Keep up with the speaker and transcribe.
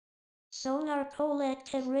Sonar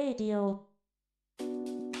Kollektiv Radio.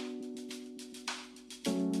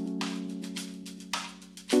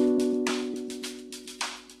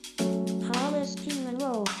 Hollis P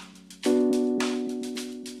Monroe.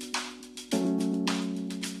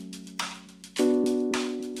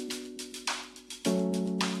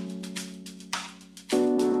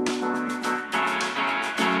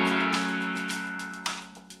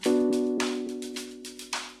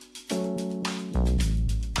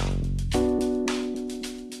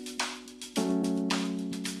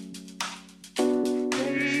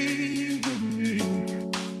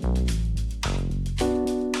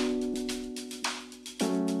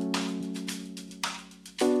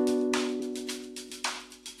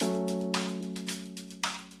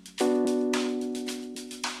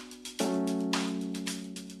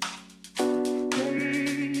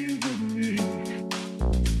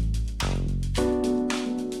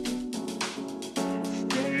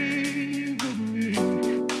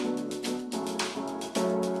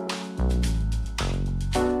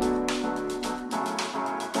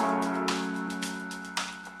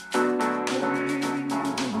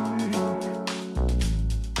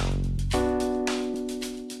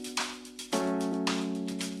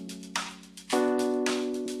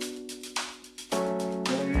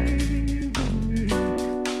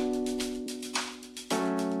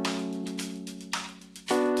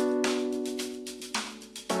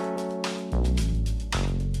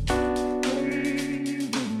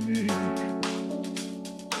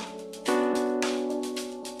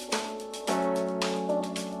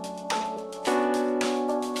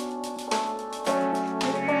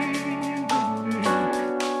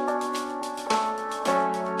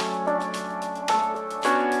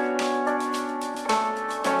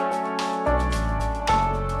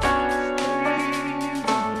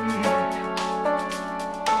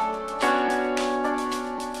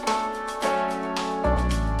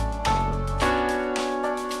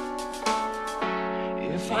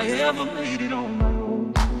 I ever made it on my own.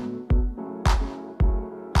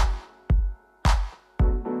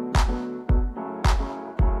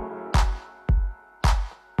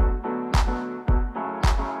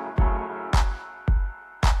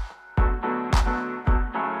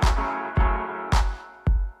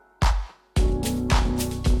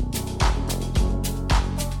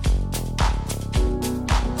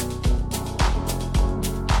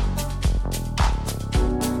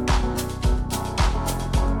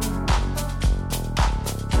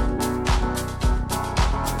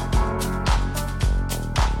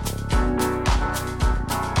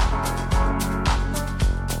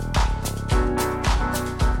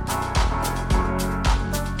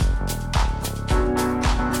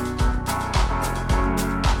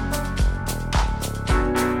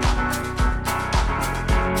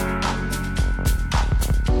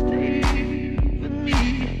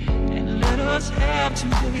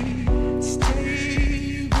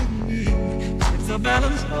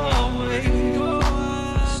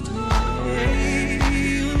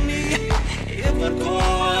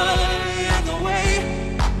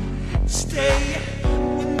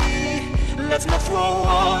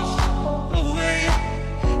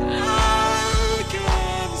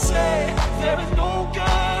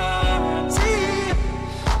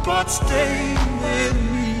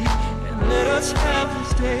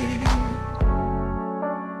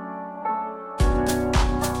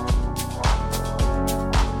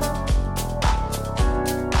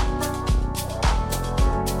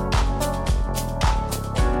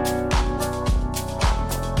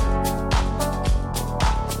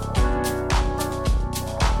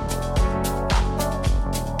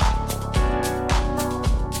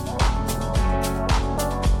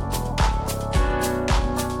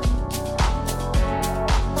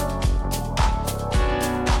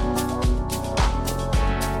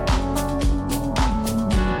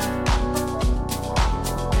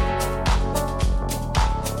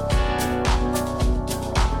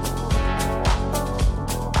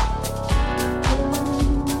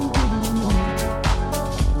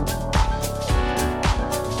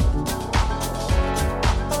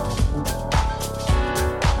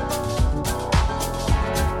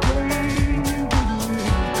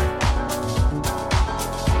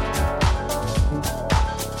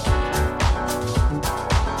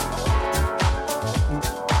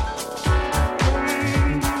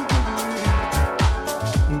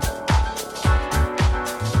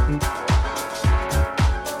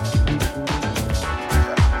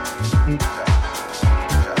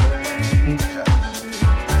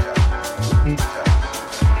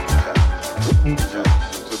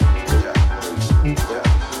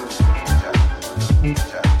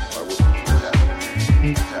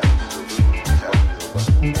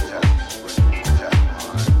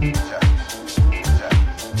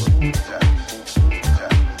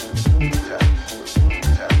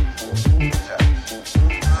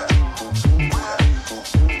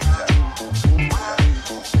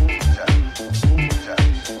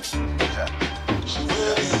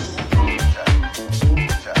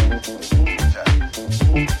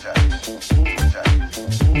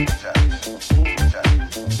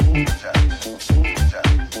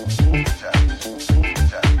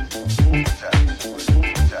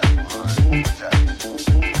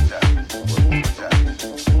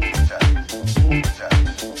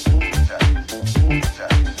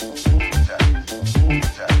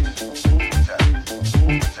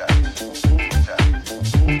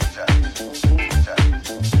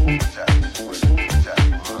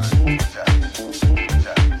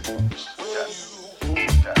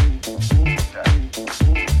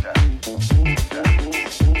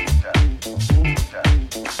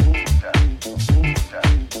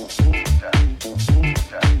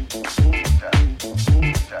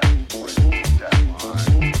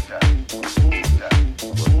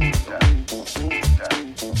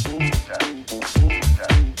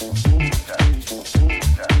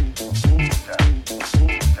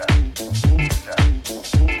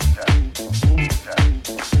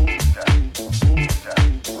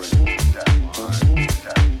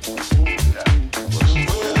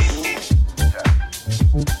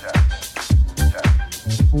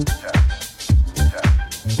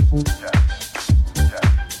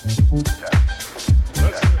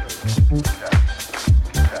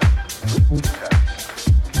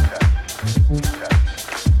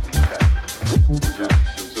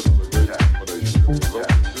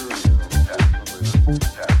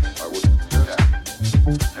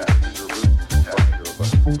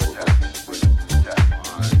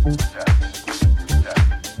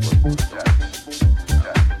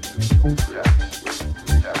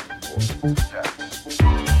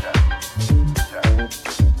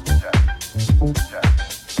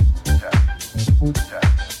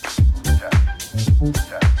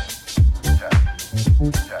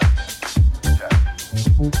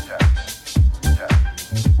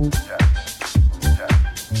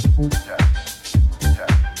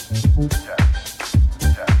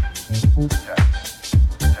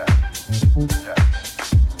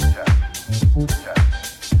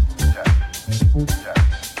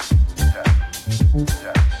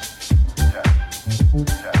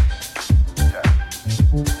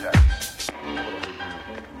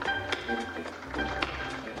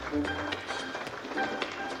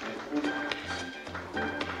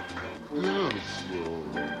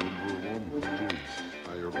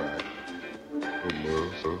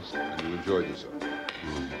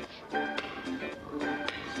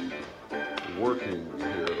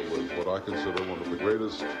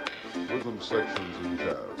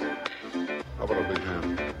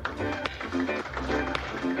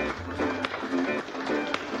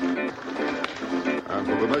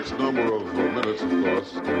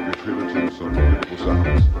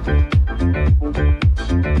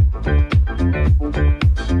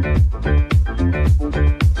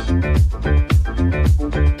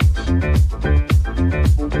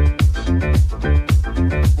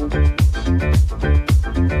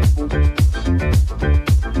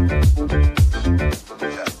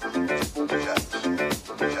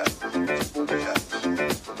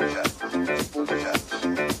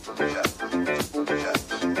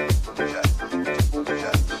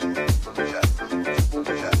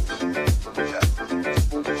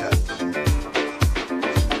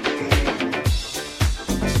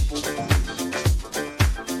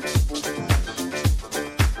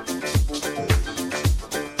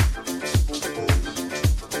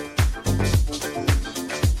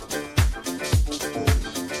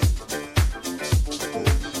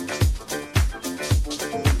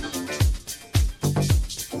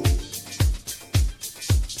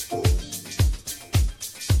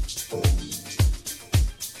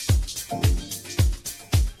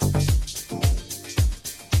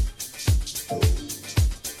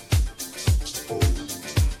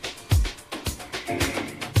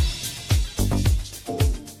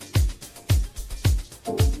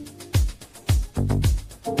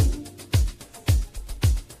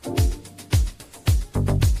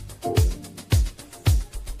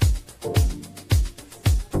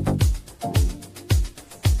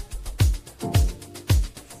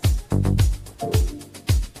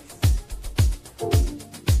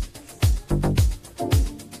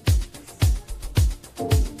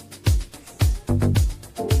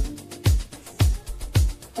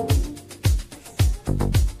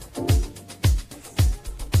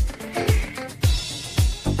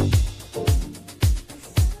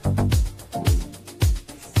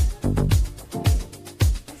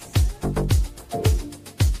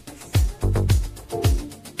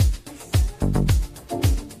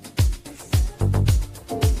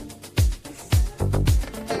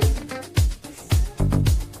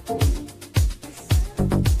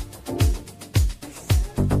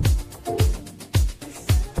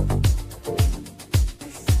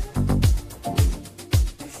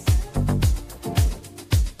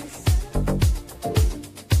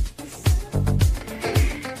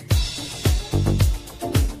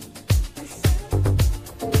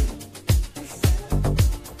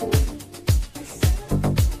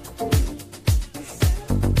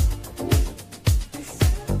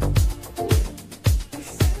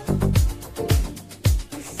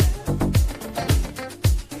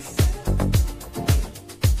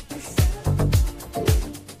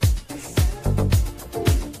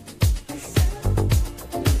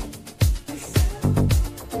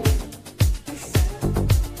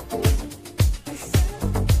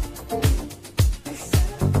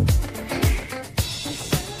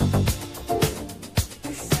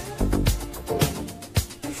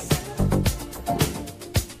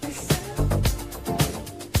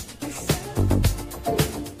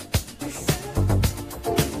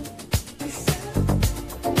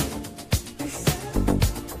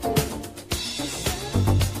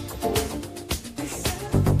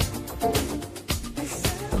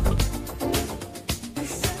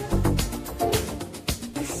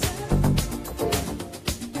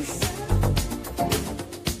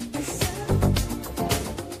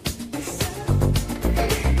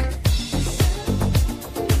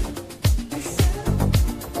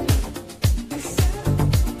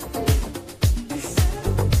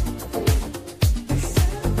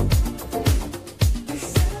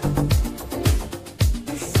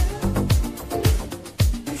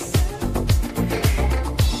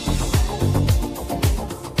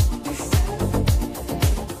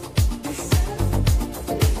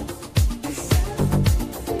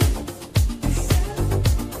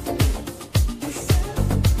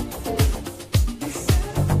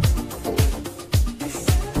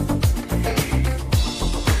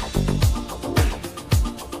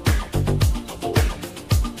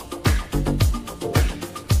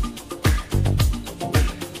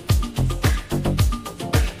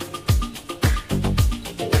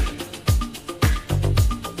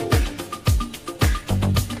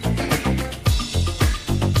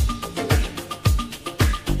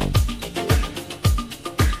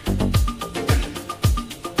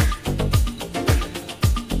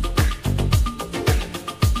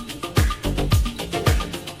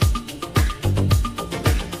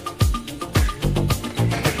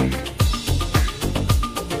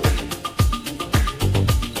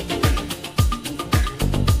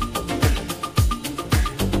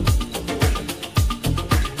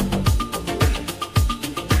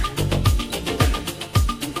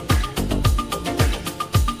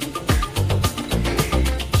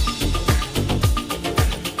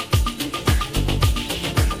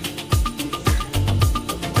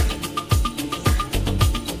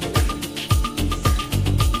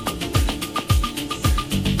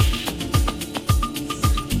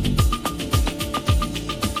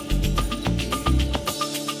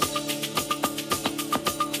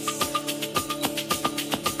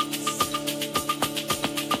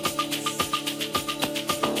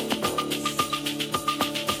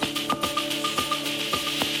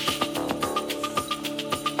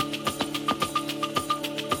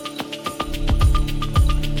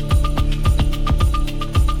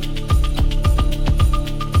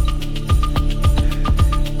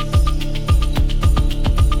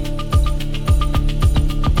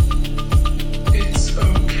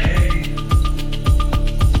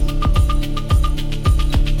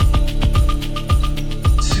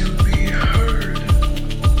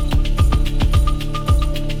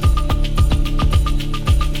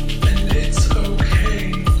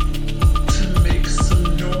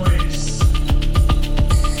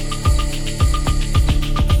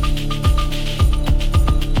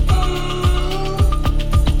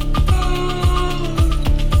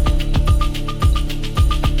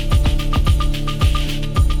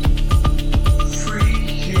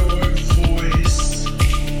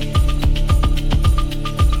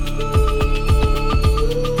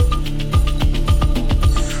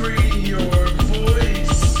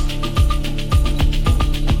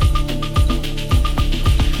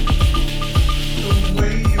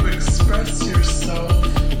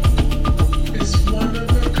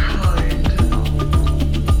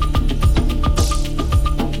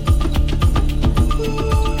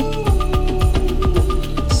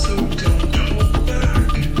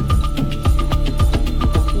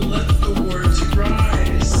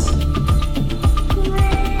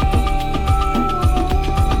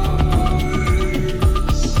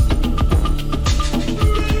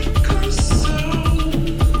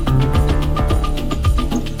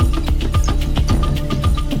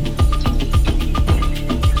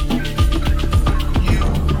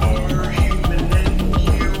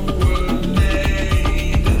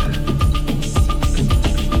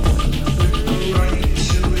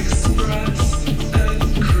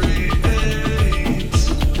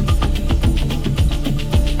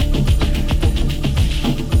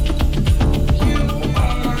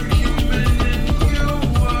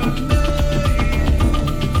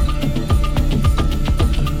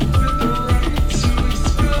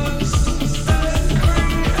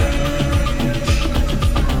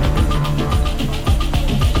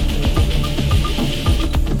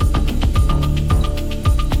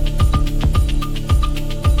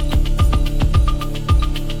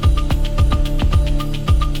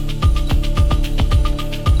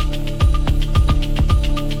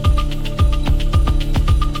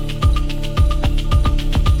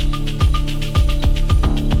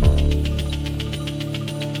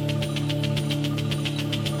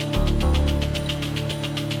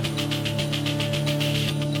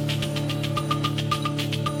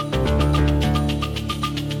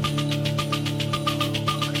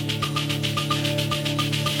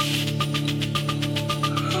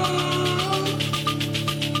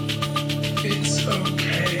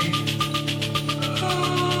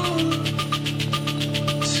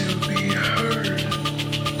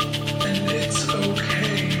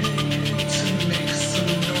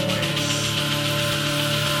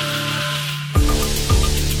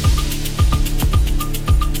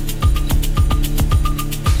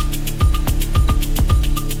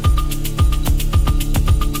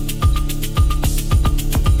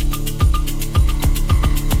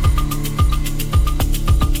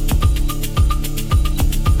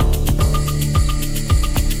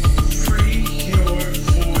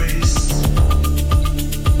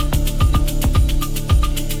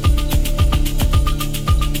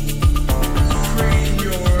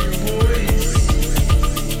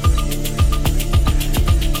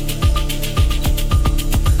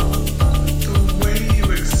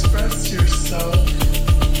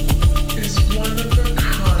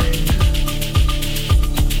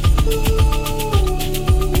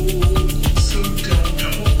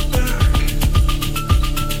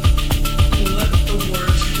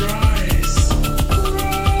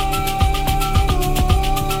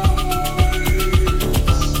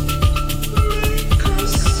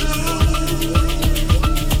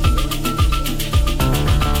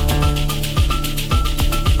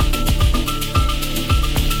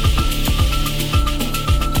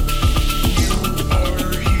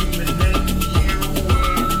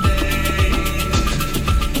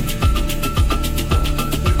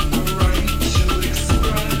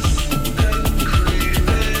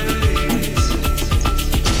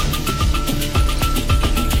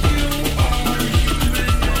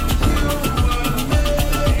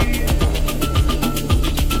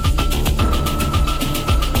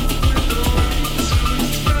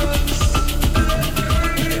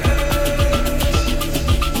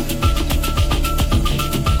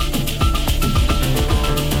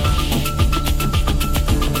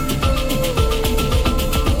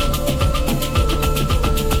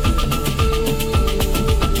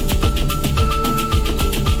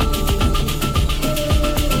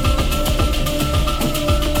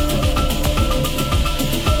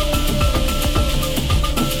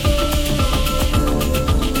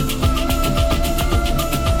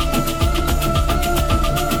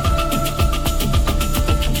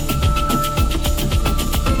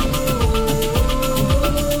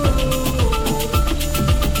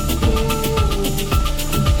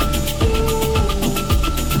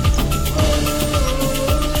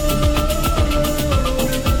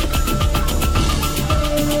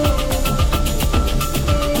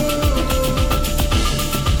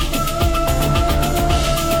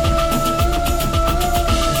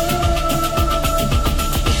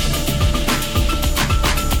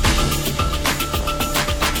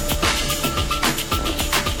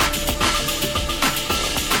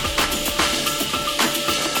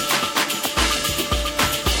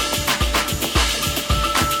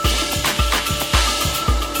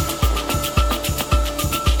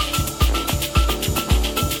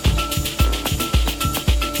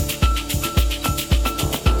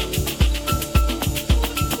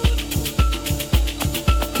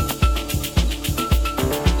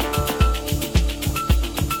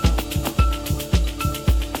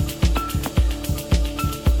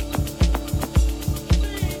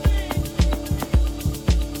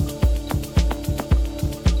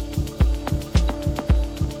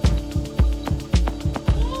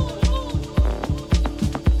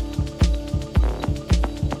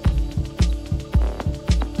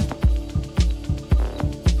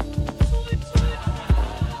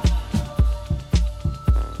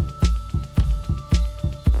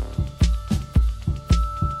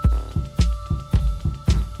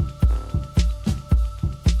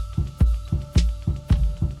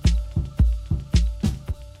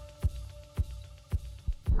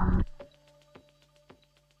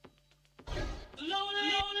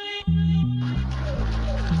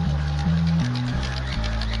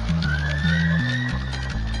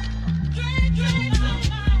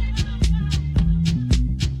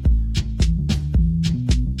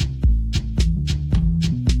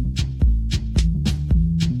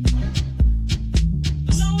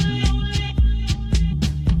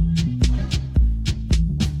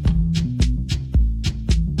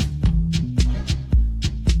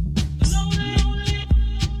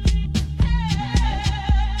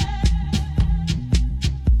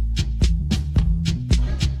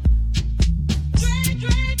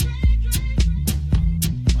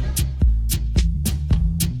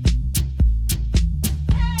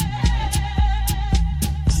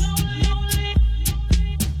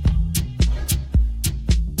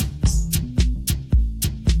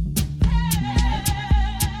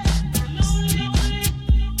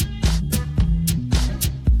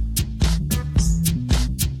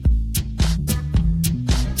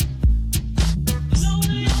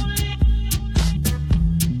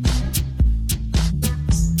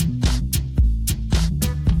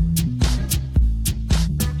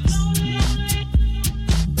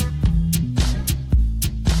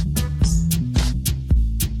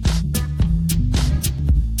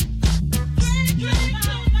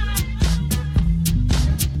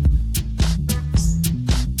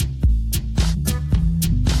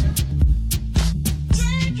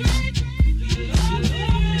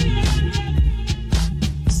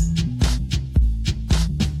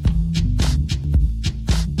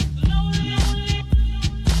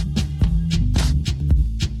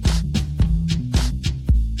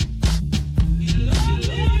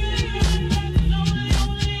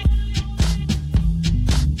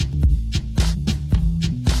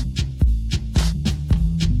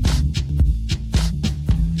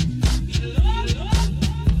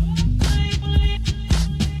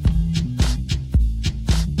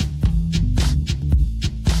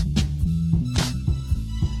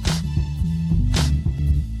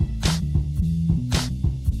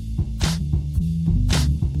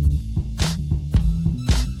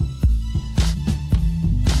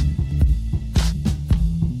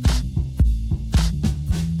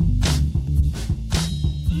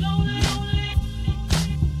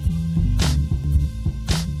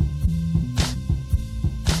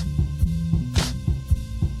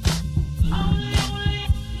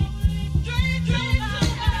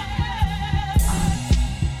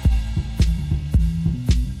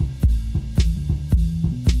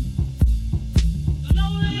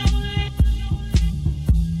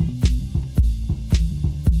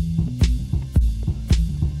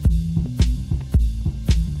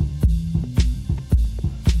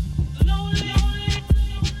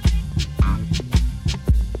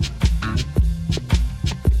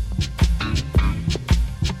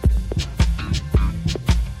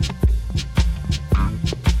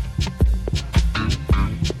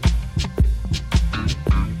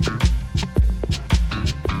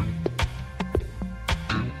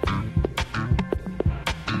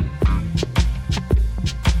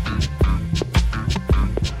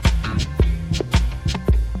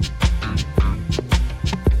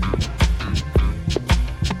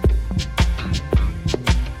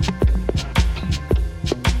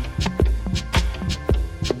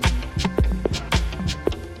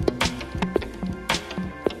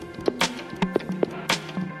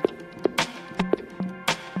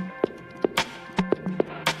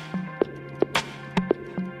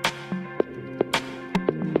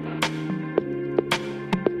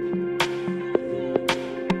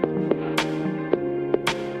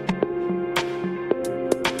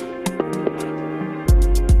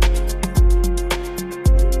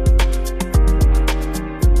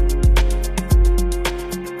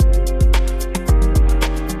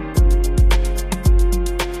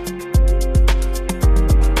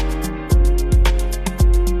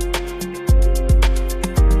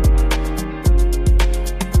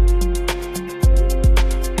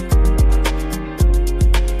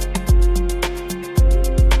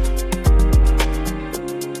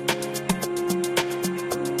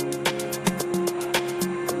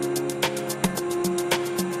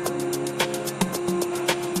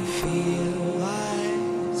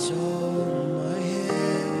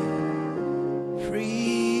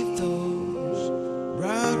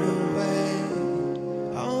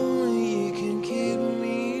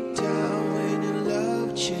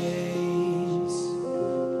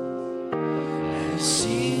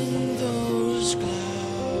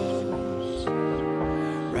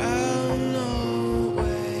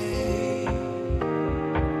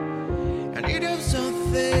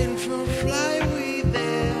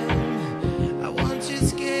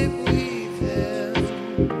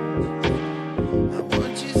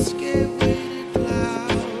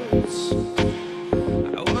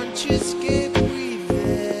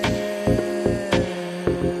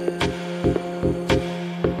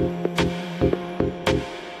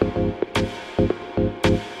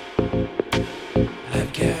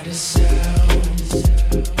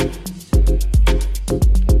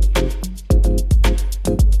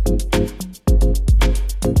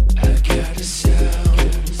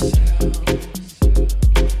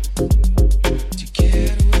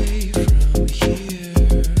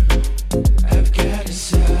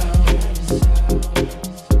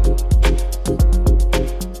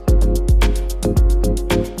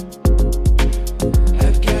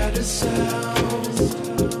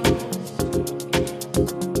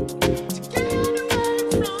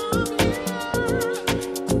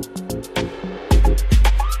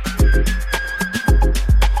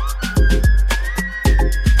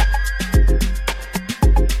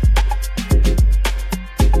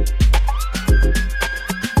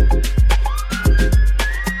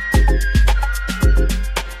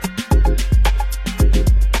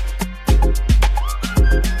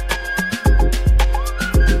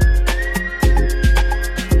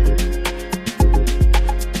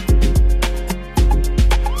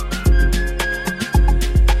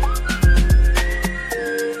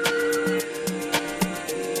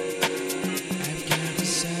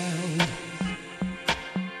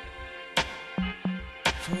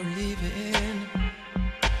 for leaving.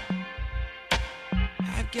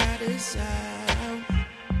 I've got a sound.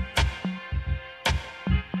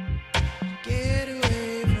 Get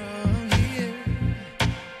away from here.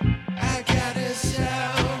 I got a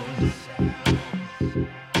sound.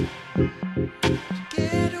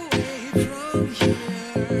 Get away from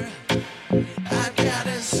here. I got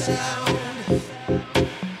a sound.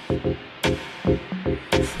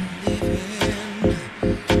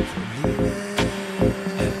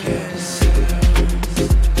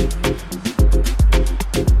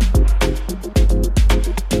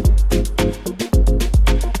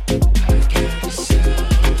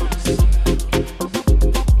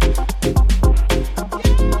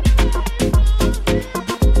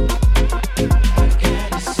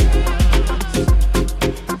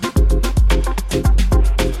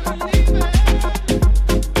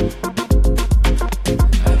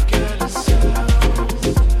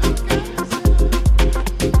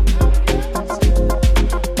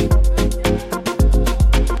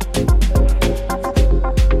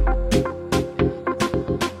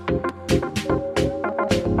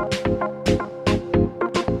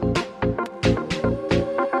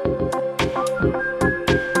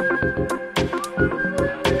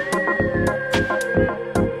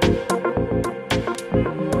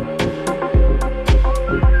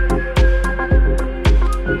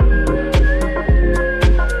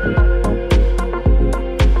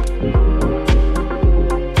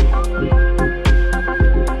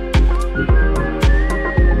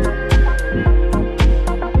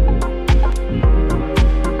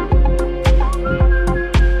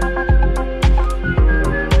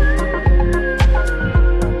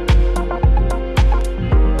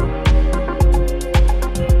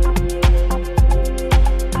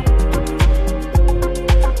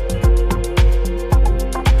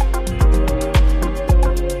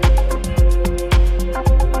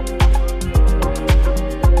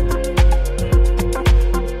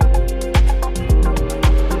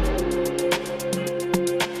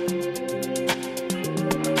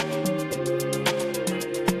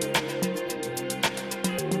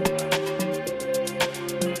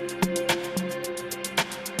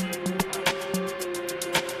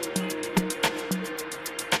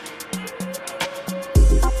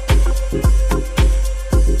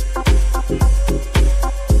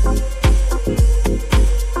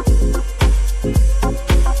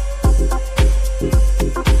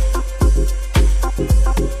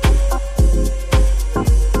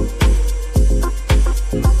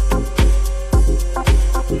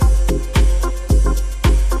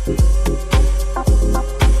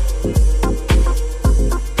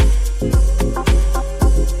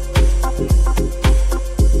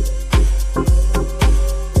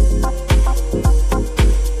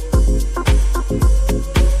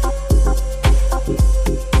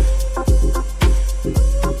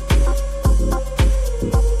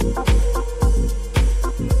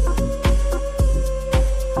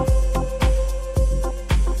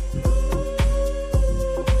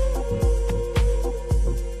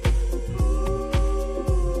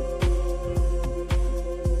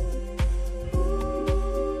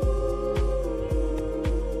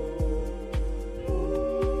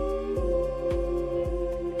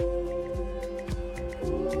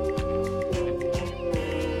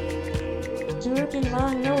 Juergen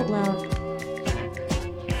von Knoblauch.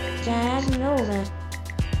 Jazzanova.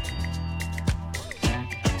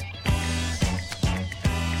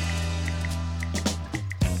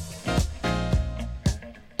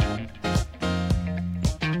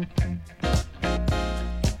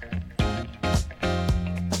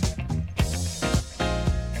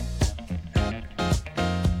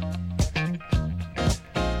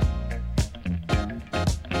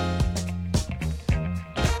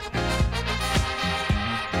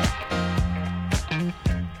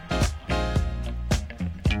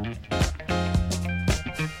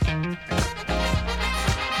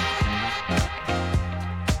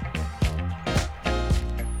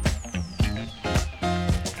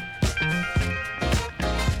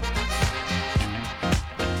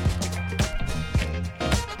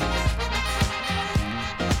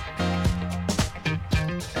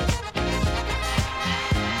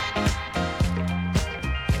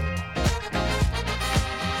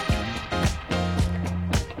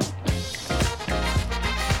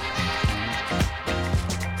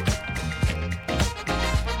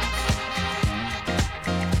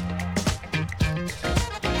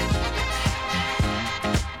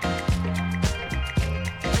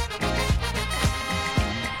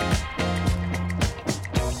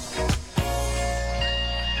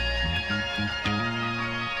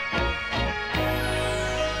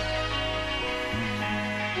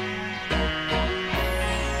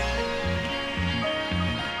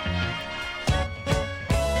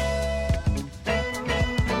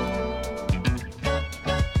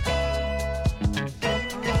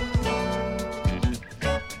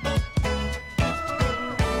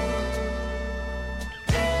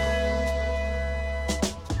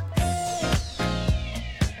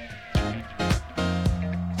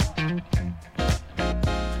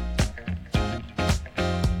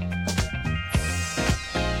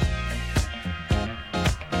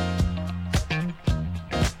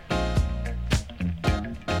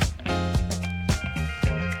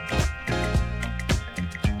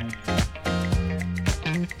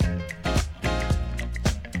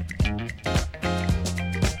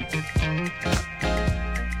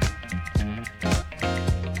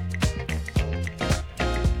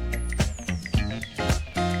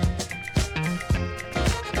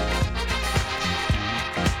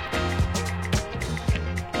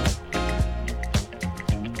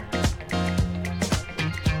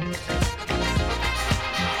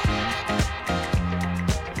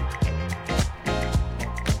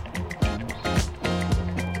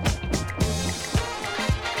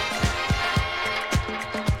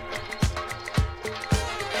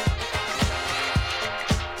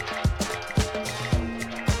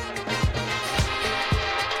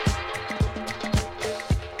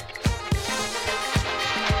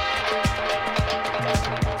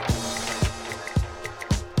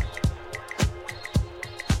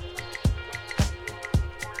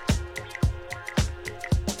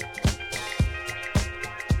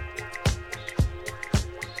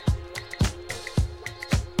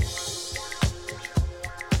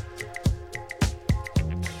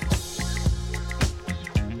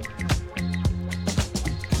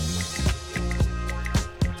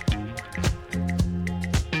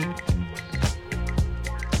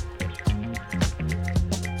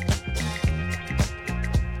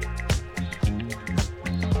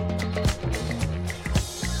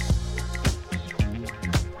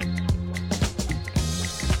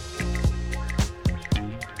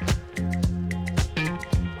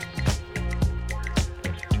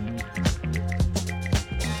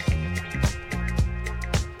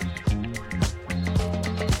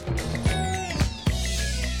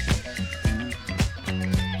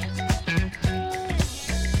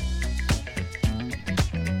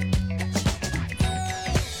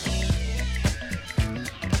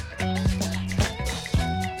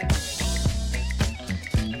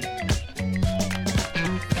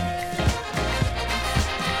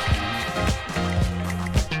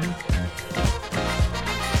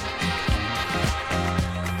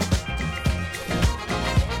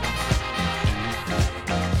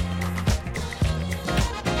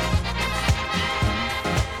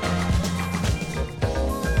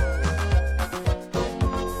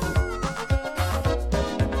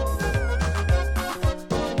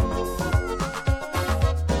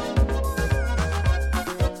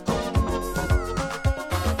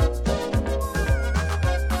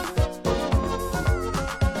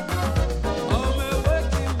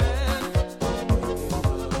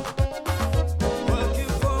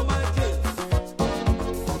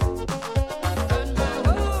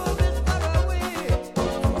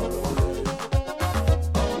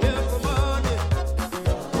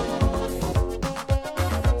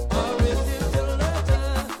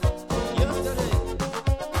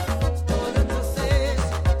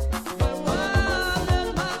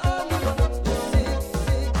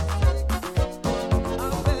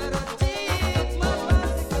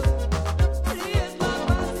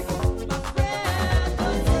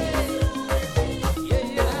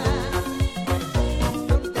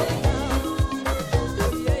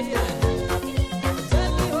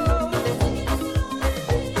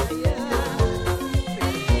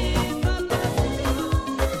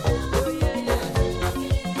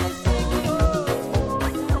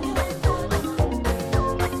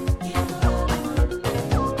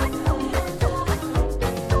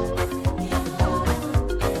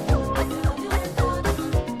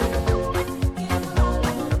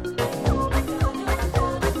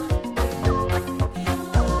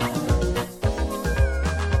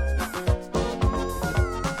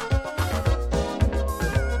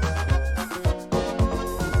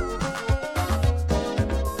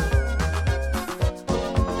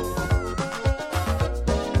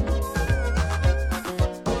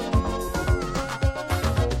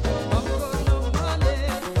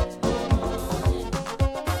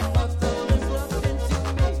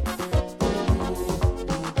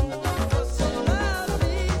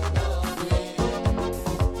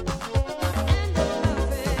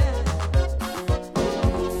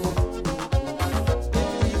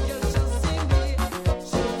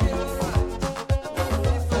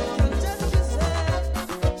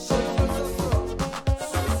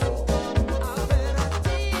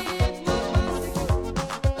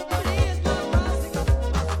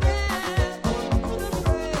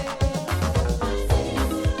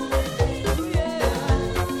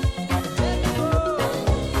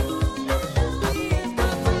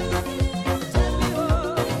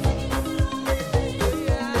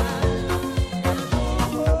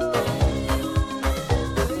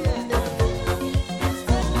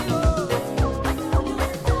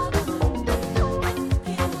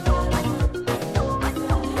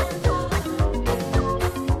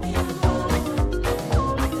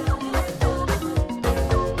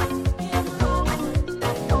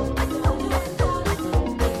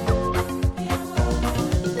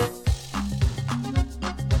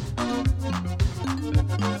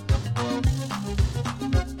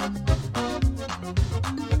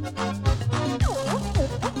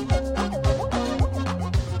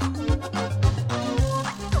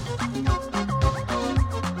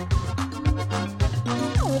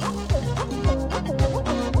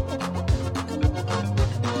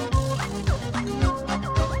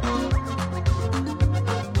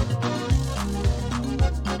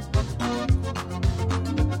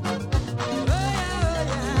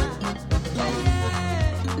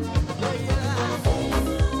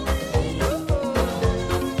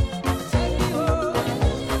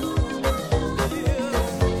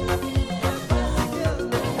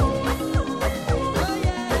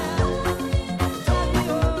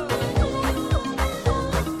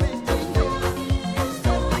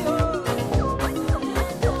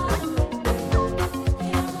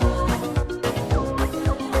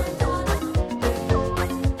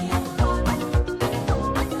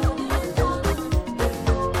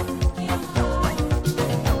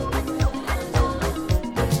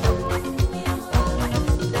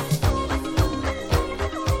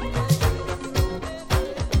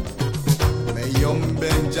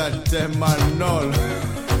 Manol.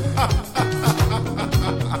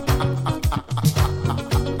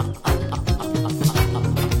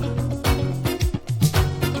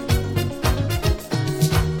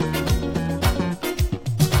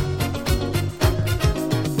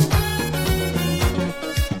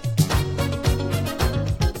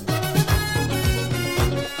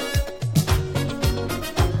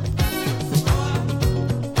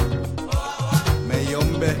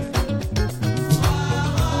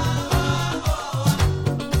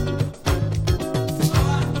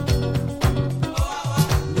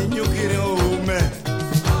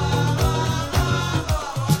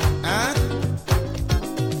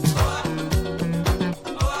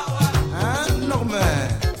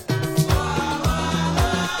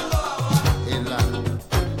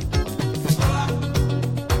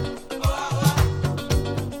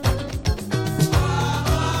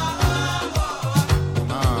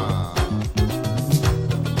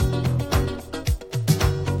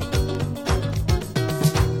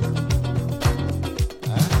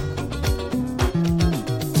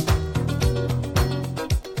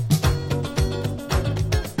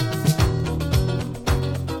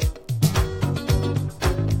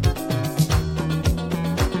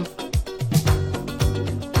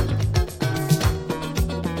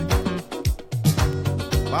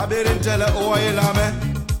 Tell her who I love me.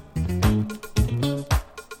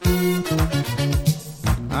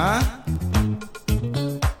 Huh?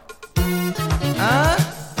 Huh?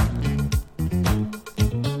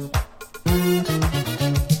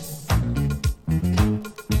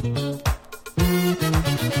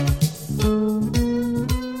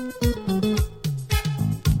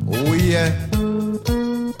 Oh yeah.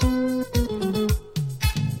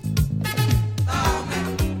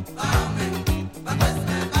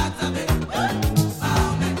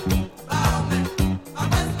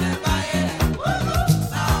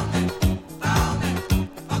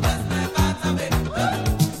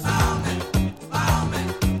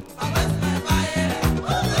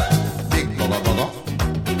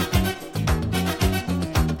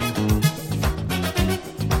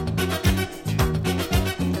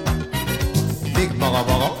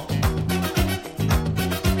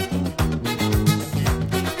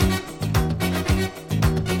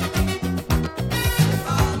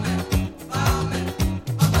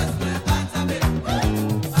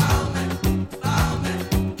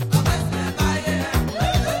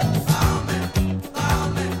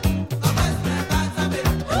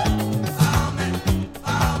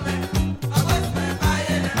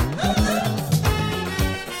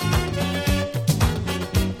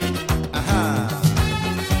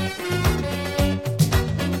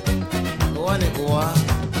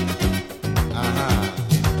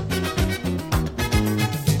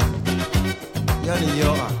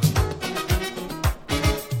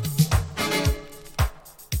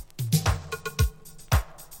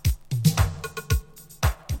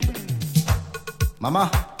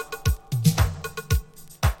 Mama,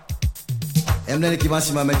 emne ki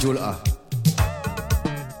masih mama jual ah.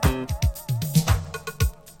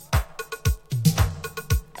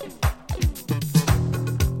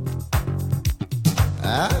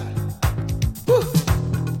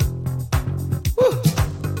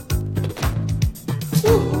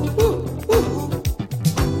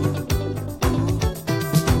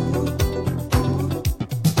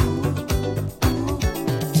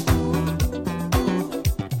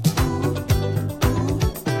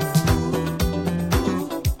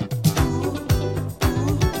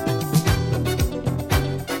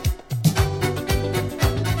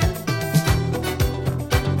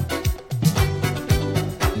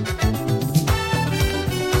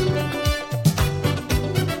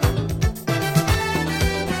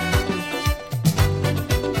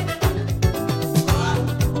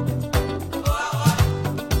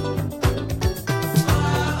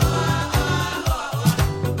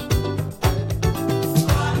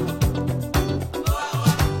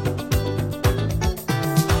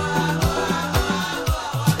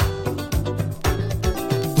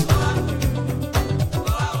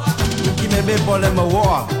 People in my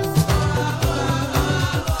war.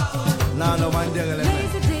 Now no one dare let me.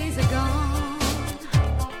 Days are gone.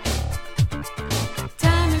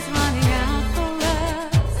 Time is running out for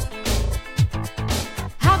us.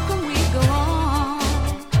 How can we go on?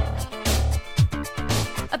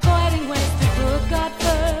 Avoiding ways to put God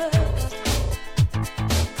first.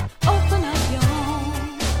 Open up your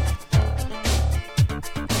home.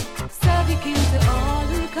 Serve your king to all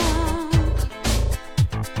who come.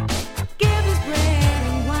 Bread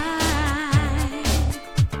and wine,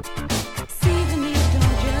 season it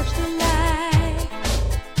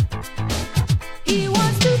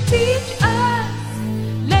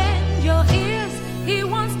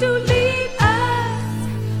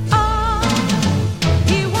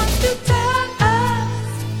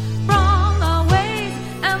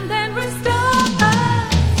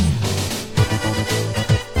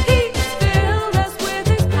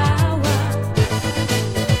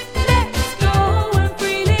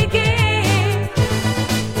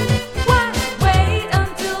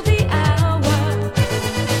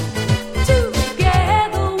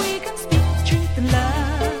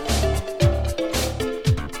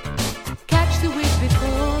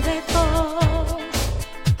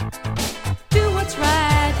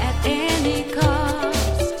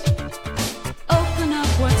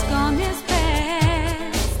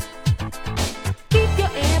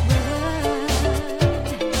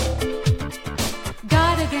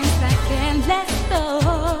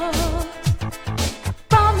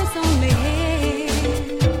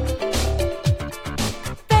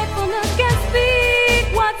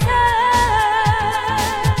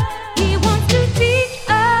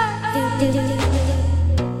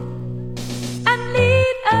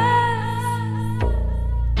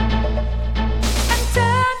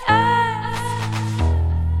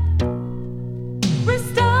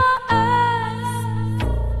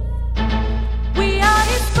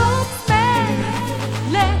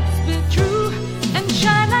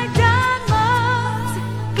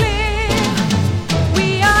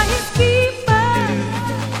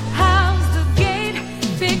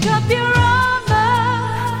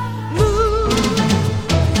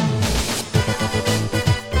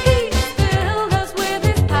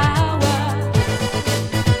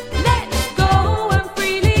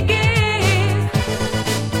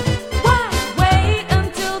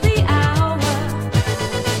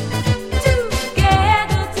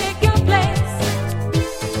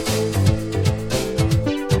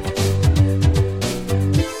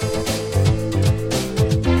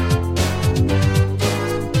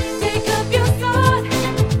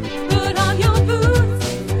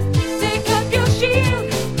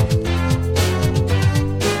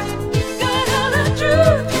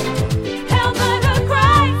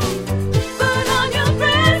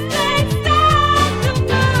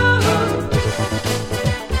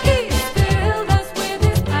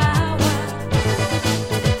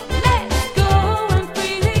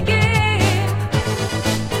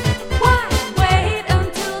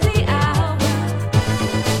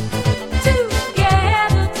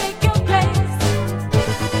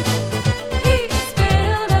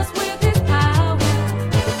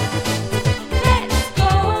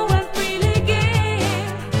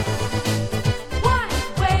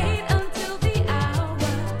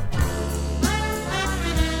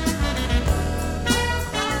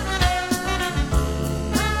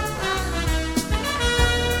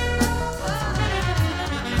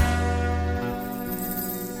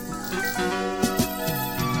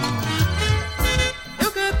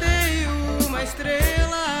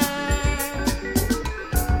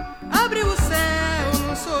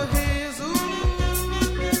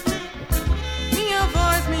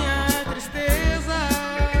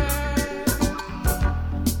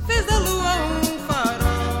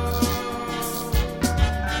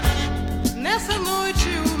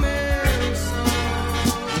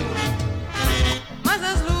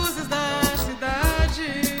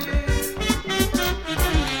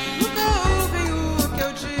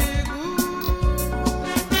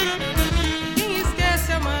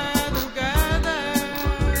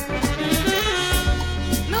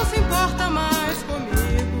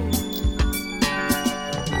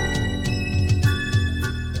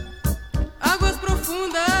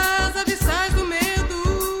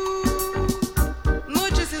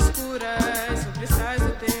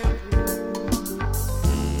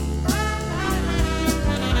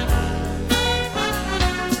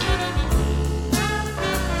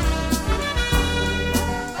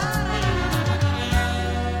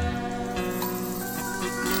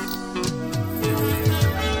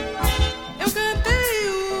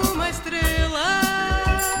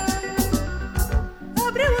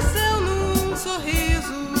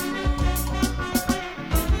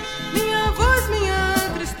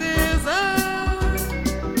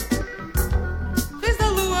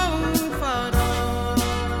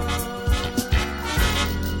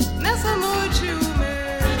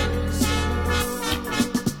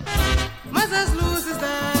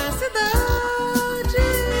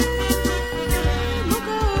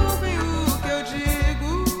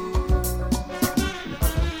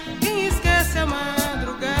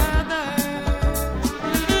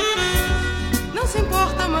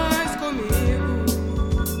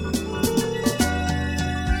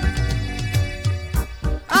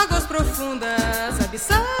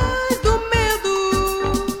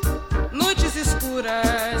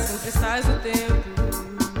escuras são cristais do tempo,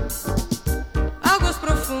 águas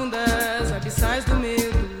profundas, abissais do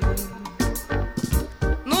medo.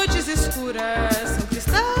 Noites escuras são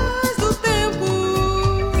cristais do tempo.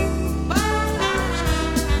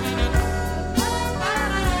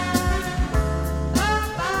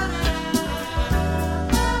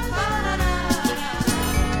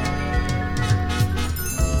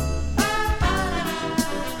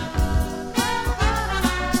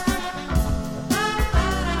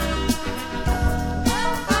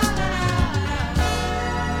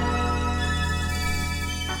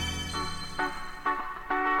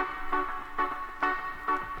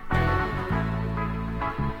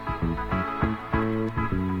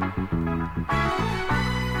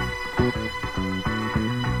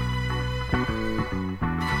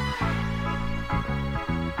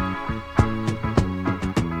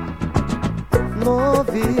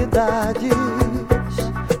 Novidades,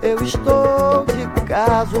 eu estou de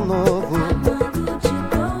caso novo. Amando de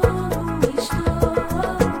novo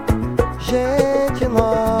estou. Gente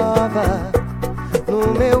nova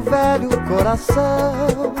no meu velho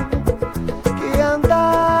coração que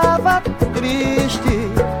andava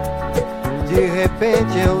triste. De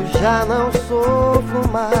repente eu já não sofro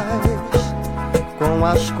mais com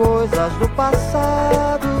as coisas do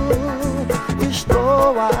passado.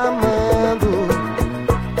 Estou amando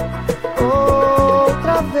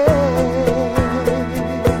outra vez.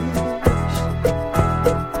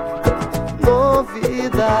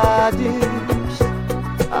 Novidades,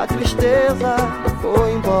 a tristeza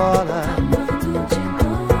foi embora. Amando de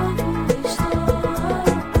novo estou.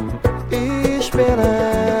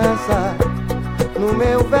 Esperança no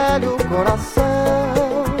meu velho coração.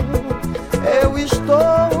 Eu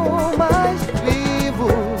estou mais vivo.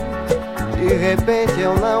 De repente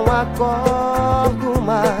eu não acordo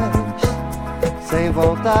mais, sem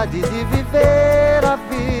vontade de viver a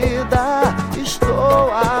vida.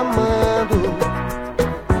 Estou amando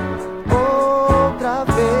outra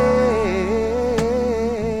vez.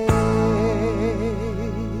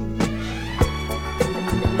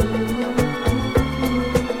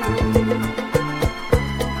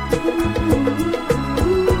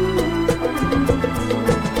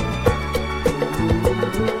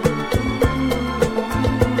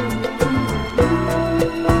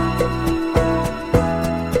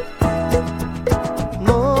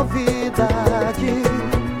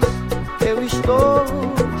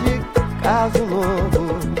 Caso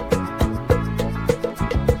novo,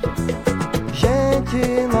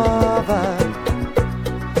 gente nova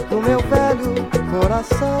no meu velho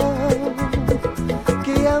coração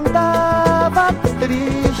que andava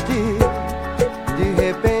triste. De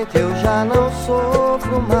repente eu já não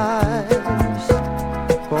sofro mais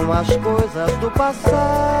com as coisas do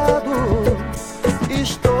passado.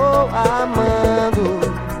 Estou amando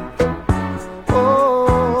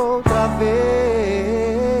outra vez.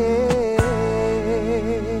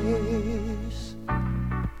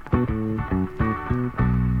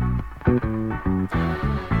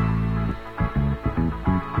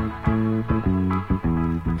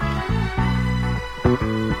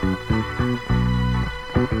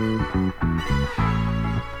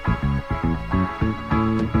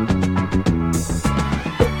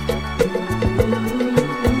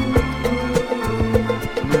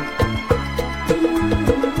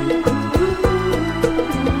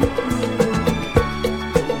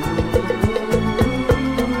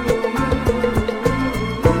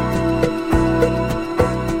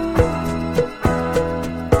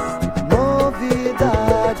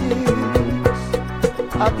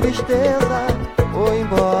 A tristeza foi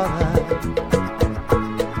embora.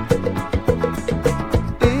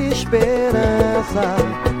 Esperança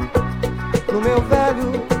no meu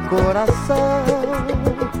velho coração.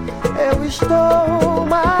 Eu estou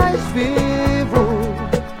mais vivo.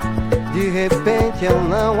 De repente eu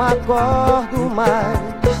não acordo mais,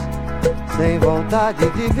 sem vontade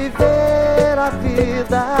de viver a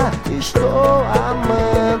vida. Estou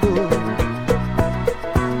amando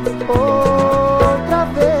outra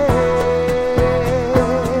vez.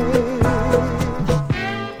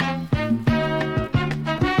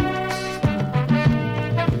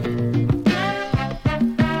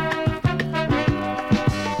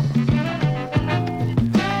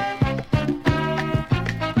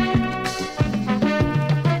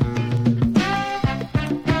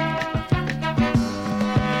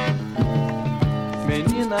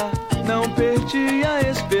 Menina, não perdi a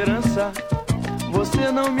esperança.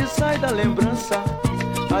 Você não me sai da lembrança.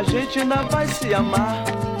 A gente ainda vai se amar.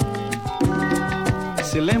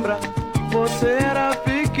 Se lembra? Você era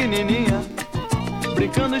pequenininha,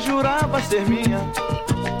 brincando jurava ser minha.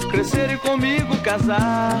 crescer e comigo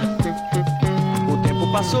casar. O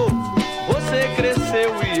tempo passou, você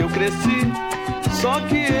cresceu e eu cresci, só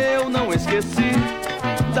que eu não esqueci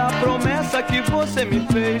da promessa que você me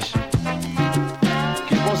fez.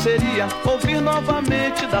 Que bom seria ouvir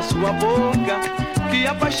novamente da sua boca que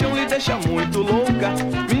a paixão lhe deixa muito louca.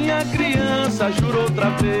 Minha criança, juro outra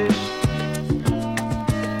vez.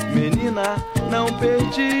 Menina, não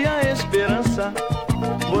perdi a esperança,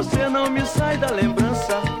 você não me sai da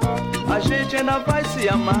lembrança, a gente ainda vai se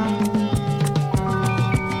amar.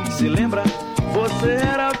 Se lembra, você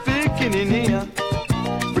era pequenininha,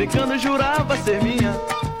 brincando jurava ser minha,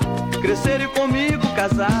 crescer e comigo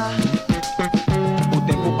casar. O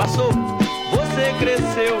tempo passou, você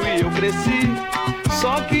cresceu e eu cresci,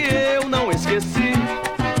 só que eu não esqueci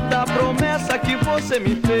da promessa que você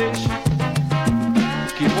me fez.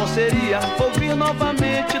 Que bom seria ouvir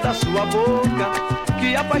novamente da sua boca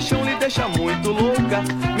que a paixão lhe deixa muito louca.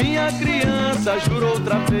 Minha criança, juro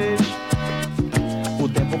outra vez. O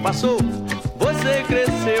tempo passou, você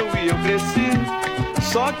cresceu e eu cresci,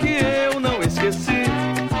 só que eu não esqueci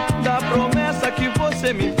da promessa que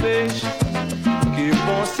você me fez. Que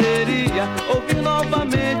bom seria ouvir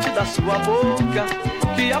novamente da sua boca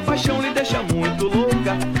que a paixão lhe deixa muito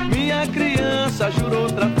louca. Minha criança, juro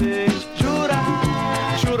outra vez. Jura,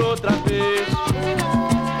 juro outra vez.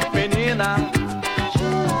 Menina,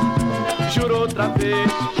 juro outra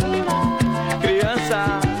vez.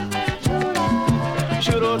 Criança,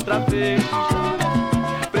 juro outra vez.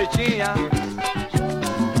 Pretinha,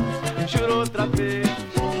 juro outra vez.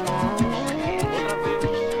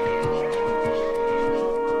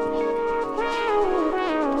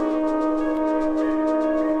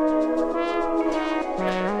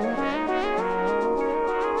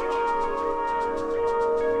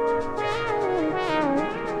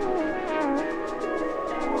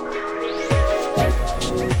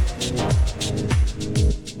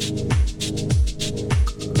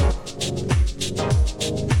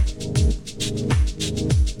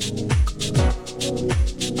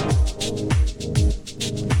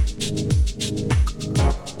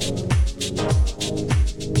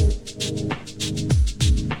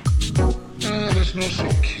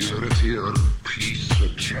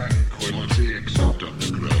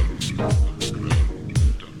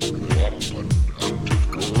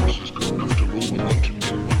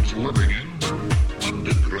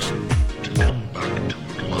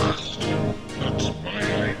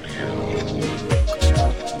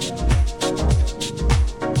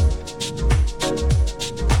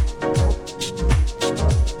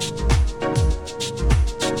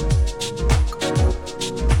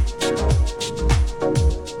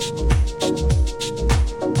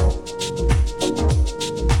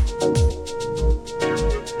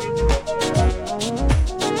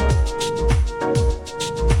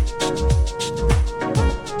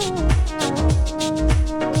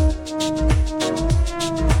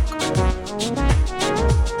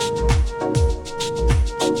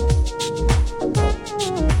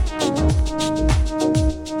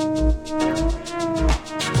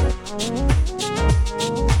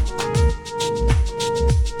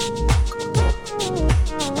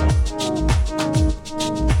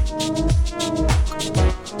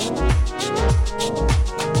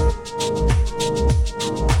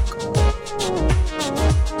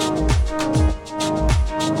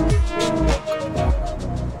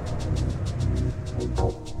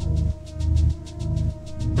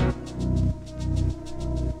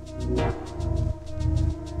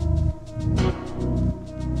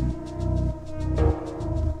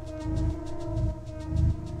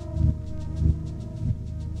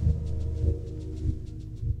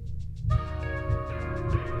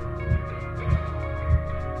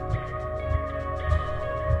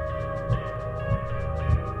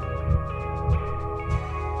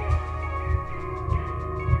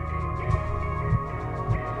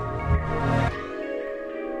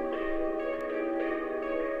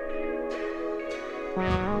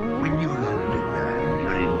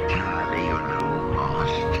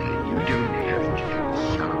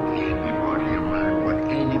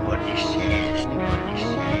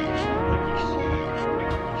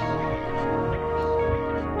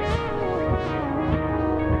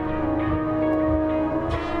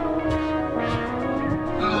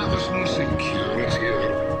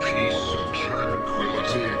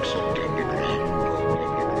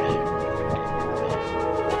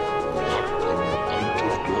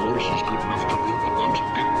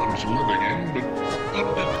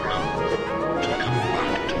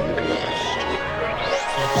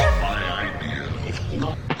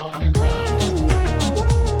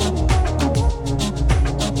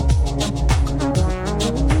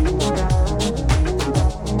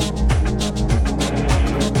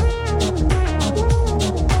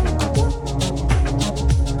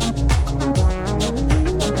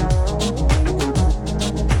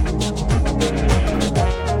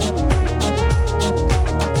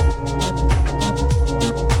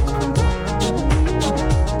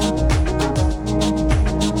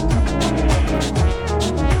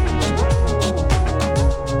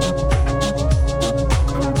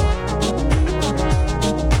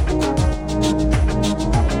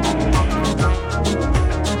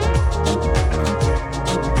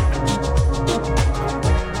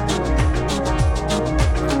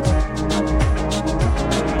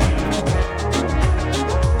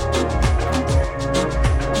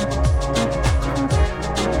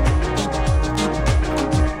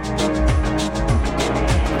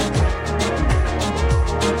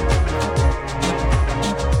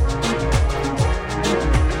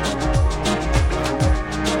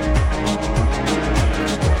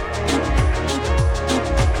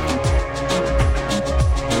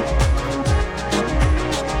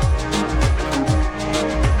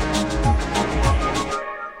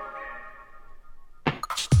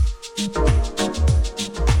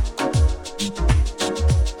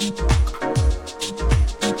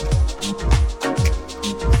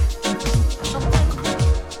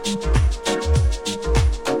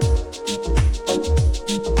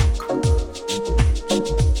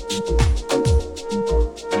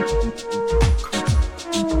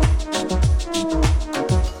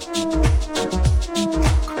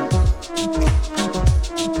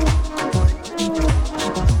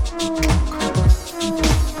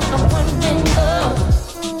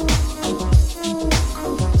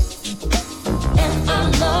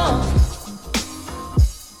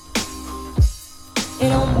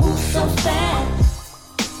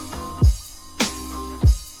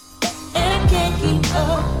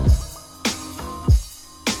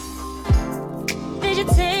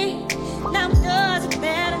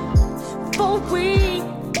 Oh, we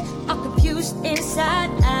are confused inside.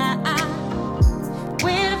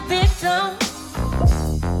 We're the victim.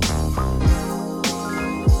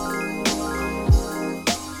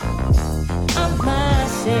 Of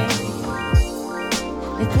myself.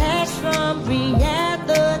 Detached from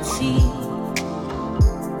reality.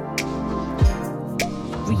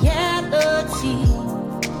 Reality.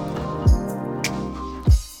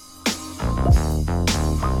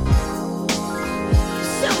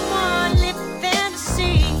 Someone live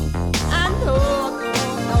fantasy. I know.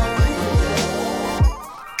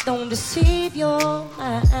 Don't deceive your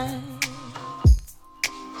mind.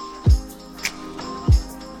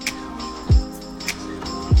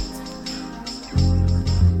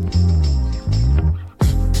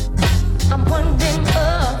 I'm wondering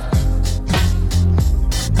up,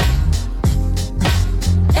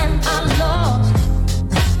 and I'm lost.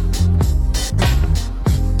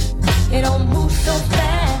 It all moves so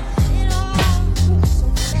fast,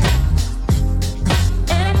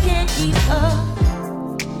 and I can't keep up.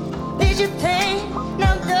 Did you think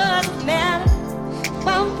now doesn't matter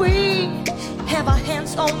while we have our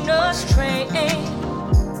hands on the string?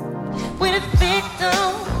 We're the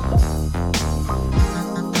victim.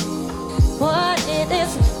 What it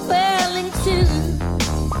is willing to.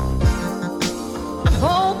 I'm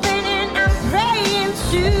hoping and I'm praying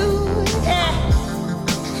to, yeah,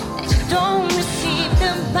 that you don't receive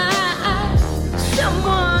the mind.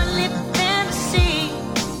 Someone live fantasy.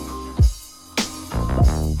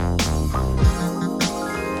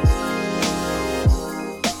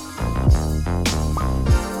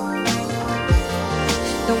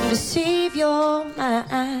 Don't deceive your mind.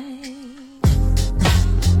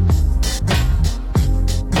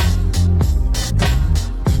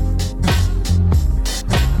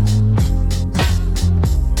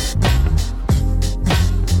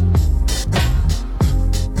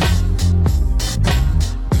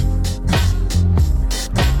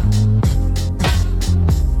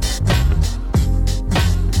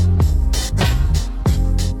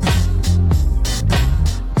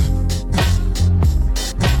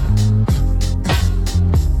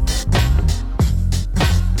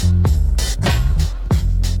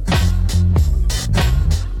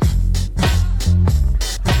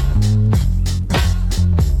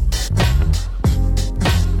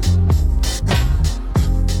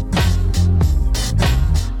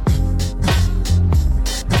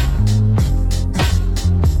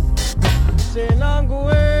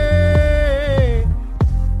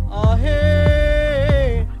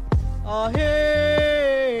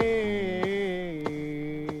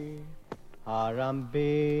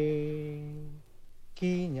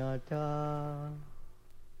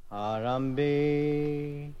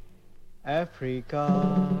 Harambe, Africa.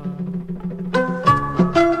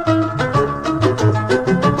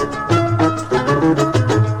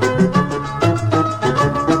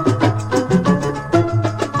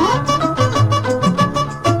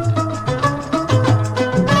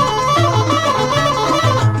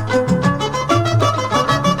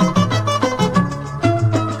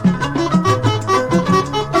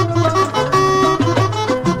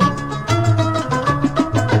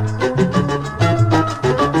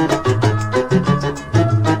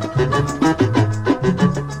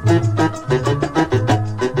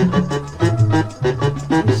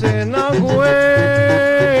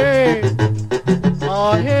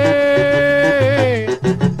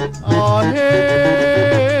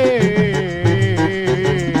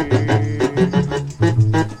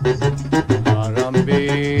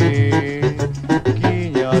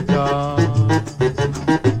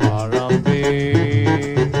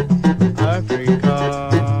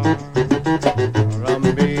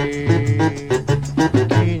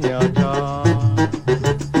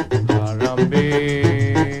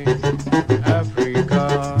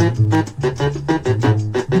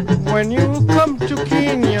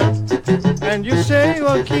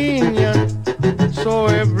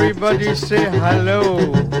 Say hello,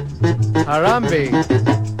 Harambe.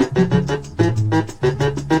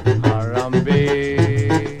 Harambe,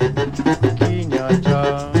 Kenyatta.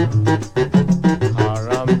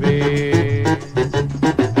 Harambe,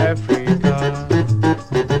 Africa.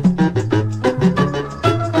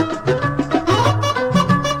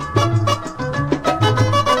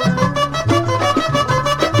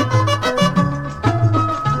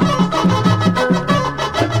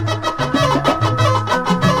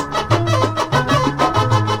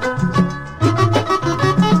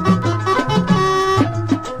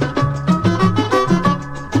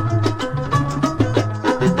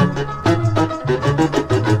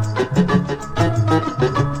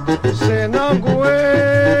 Senangwe,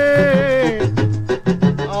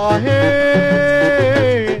 ahe.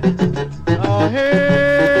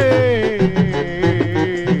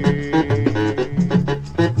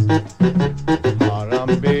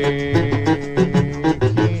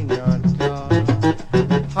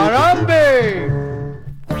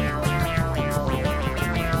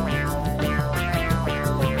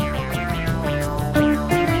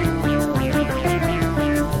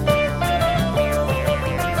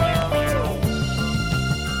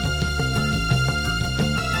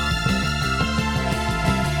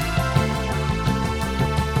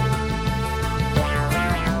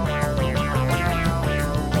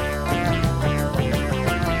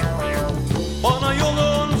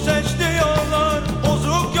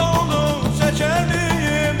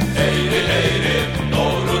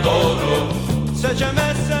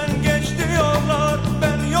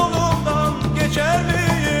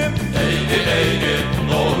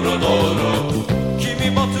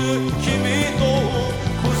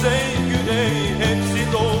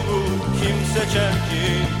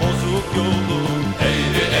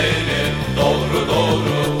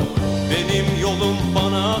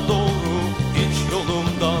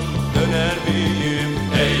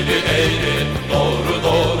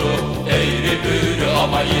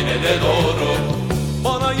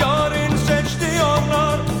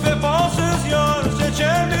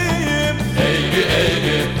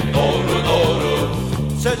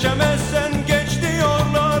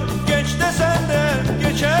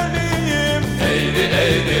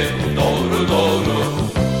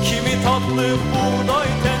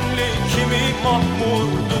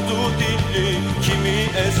 belli, kimi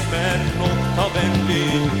esmer nokta belli.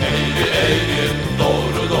 Eğri eğri,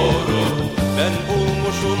 doğru doğru, ben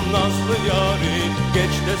bulmuşum nazlı yari,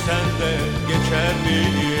 geç desen de geçer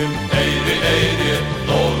miyim? Eğri eğri,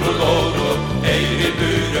 doğru doğru, eğri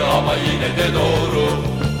büğrü ama yine de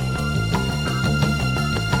doğru.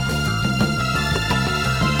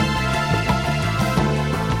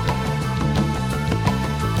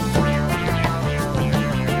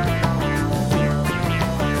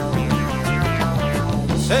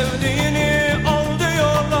 Sevdiğini al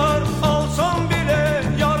diyorlar, alsam bile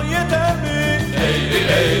yar yeter mi? Eğri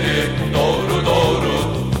eğri, doğru doğru,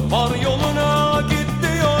 var yoluna git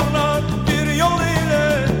diyorlar, bir yol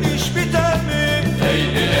ile iş biter mi?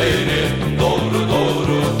 Eğri eğri, doğru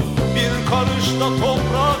doğru, bir karışta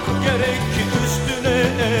toprak gerek ki üstüne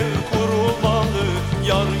ev kurulmalı,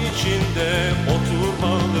 yar içinde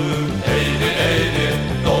oturmalı. Eğri eğri,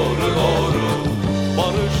 doğru doğru,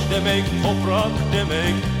 barış demek toprak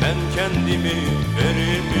demek, ben kendimi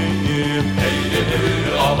verir miyim?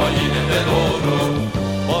 Eğridir ama yine de doğru,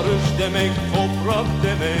 barış demek toprak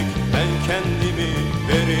demek, ben kendimi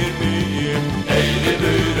verir miyim?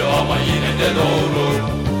 Eğridir ama yine de doğru.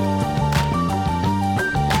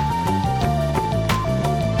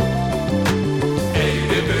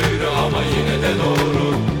 Eğridir ama yine de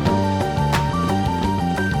doğru.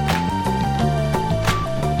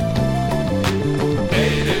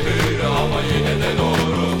 Eğridir ama yine de doğru.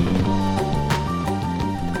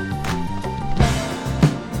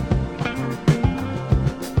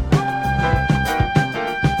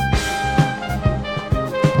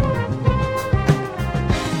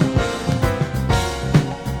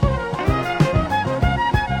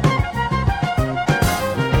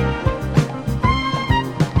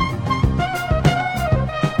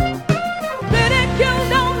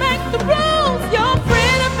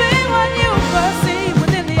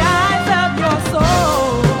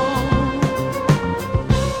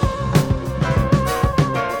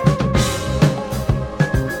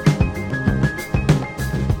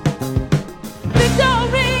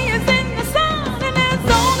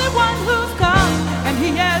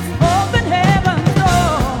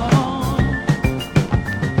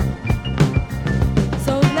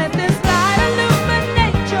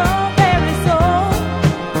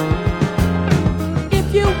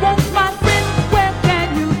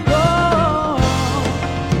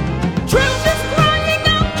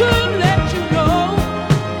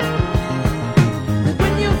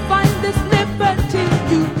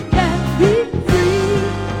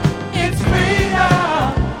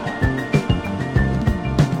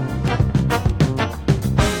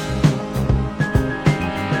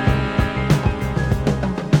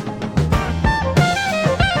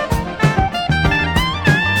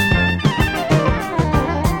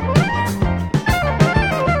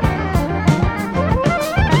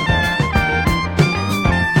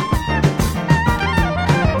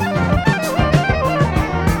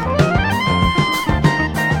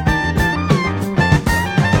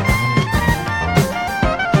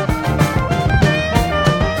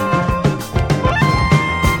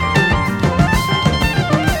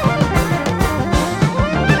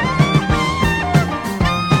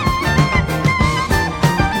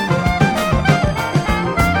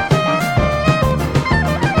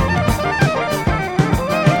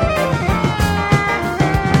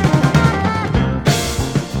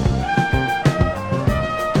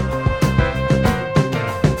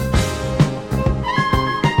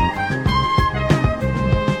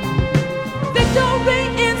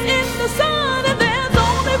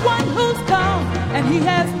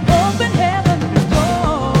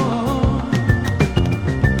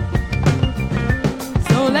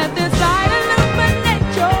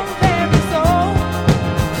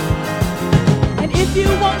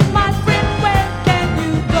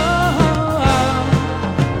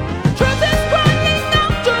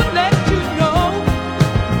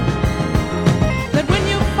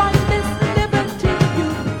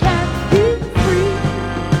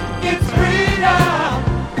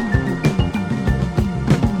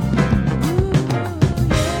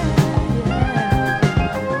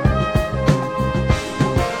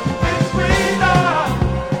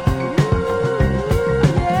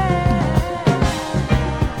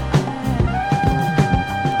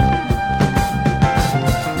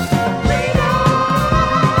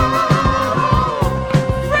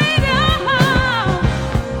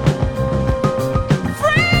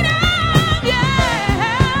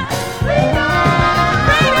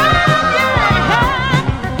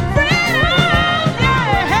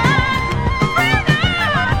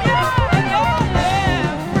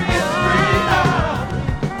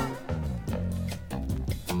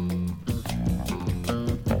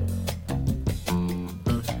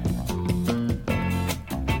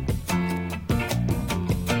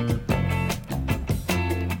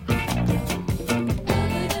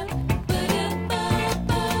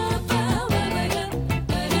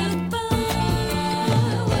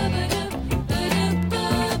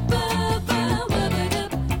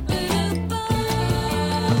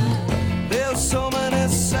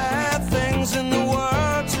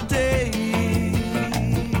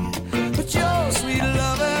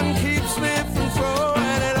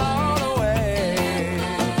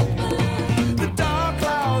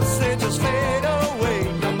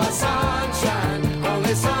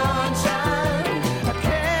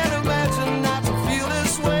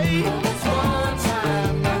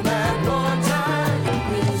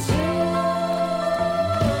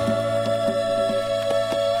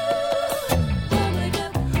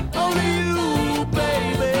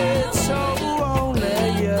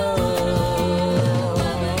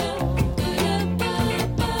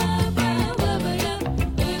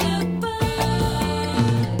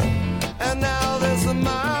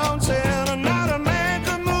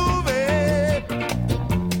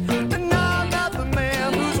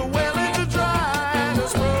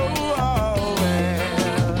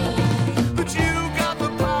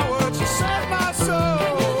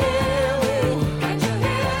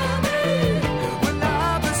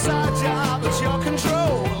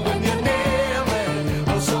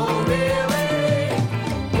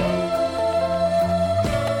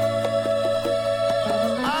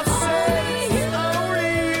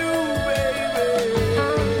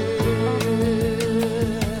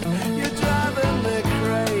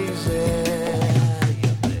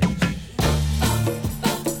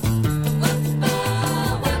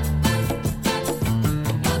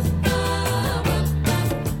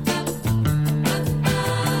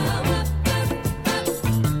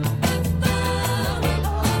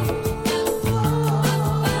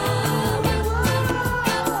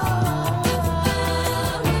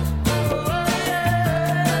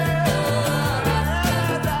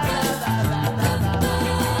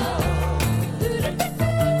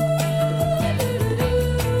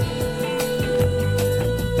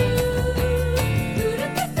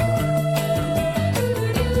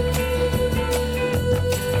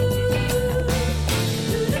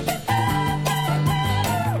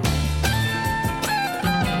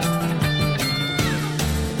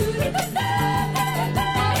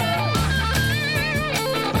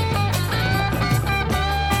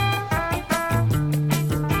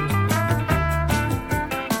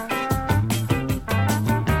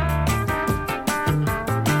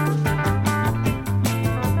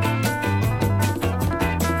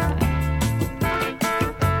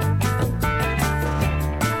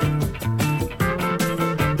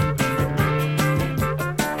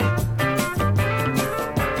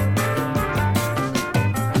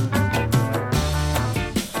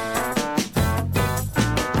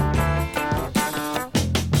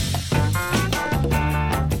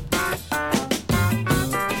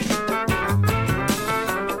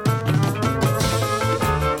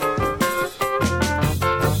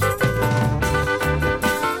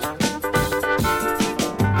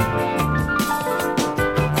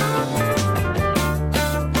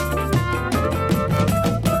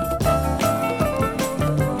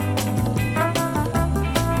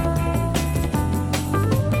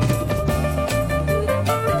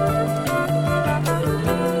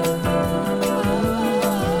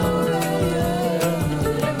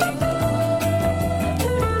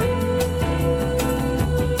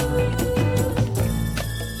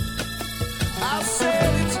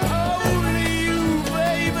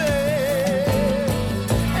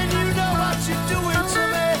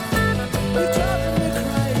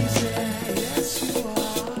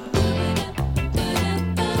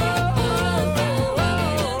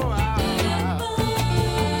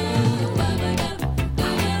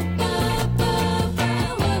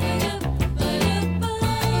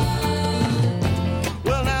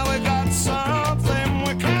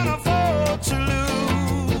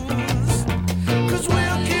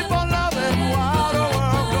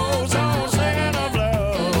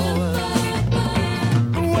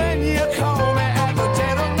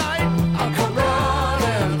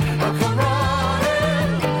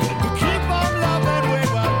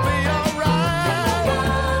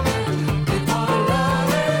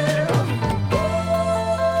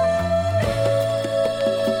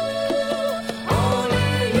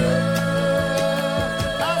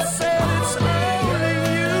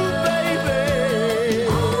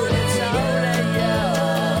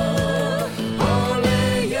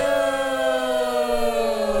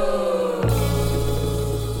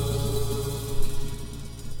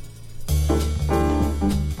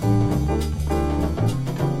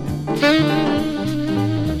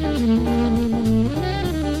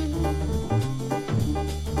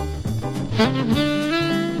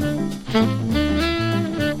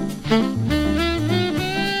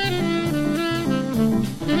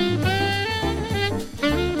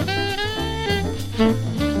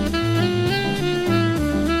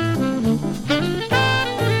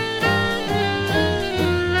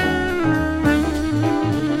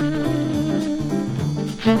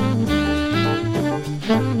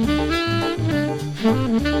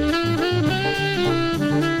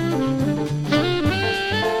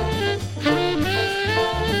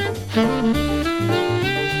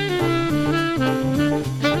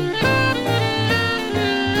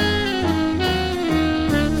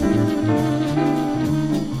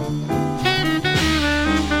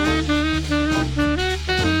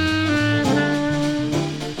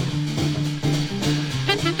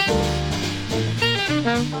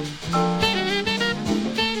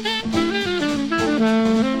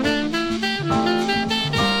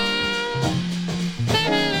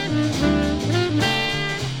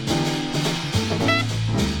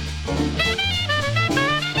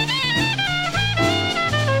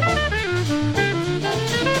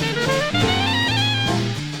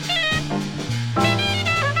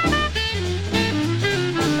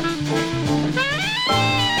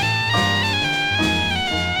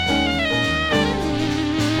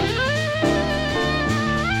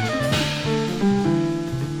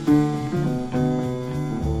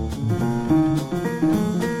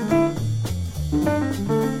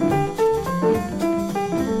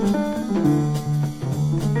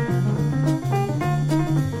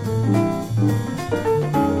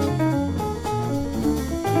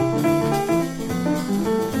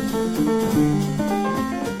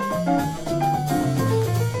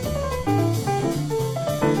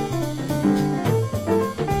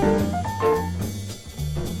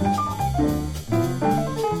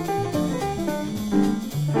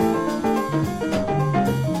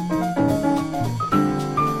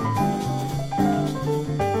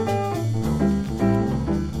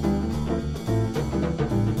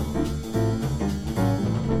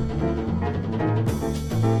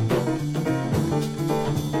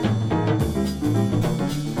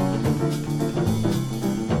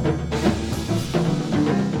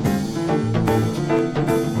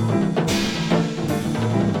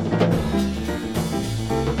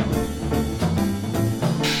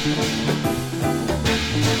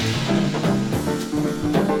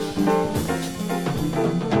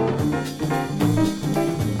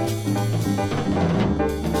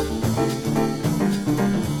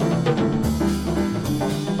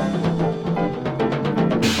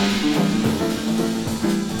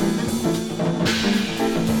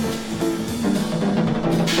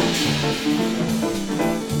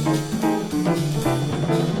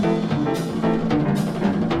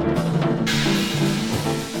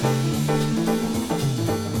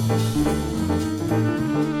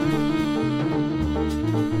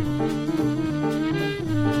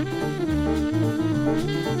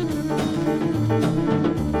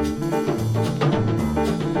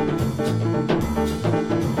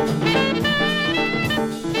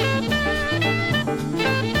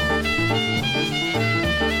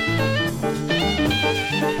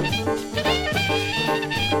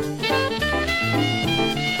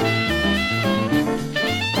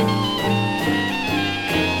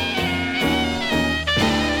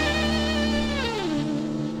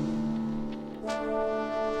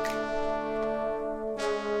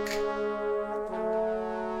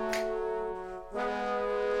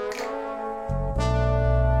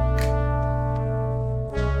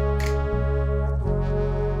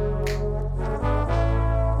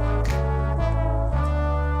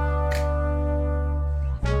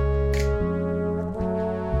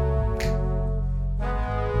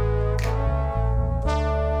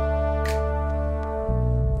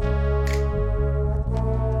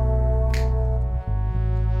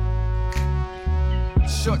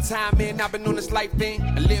 short time, man, I've been on this life thing.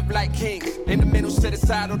 I live like kings. In the middle, set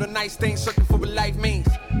aside all the nice things, searching for what life means.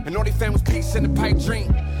 And all they found was peace and a pipe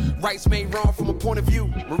dream. Rights made wrong from a point of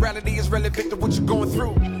view. Morality is relevant to what you're going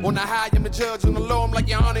through. On the high, I'm the judge. On the low, I'm like,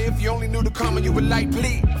 Your Honor, if you only knew the karma, you would like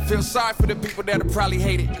plead. I feel sorry for the people that'll probably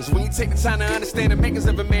hate it. Cause when you take the time to understand the makings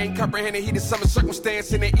of a man, comprehend the heat of summer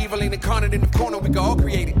circumstance, and the evil ain't incarnate in the corner, we can all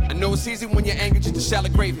create it. I know it's easy when you're angry, just a shallow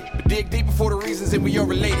gravy. But dig deeper for the reasons, and we all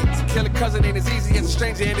related. To kill a cousin ain't as easy as a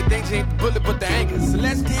stranger, and the danger ain't the bullet, but the anger. So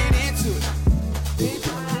let's get into it.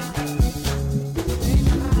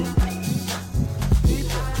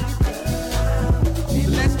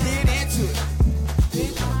 Let's get into it.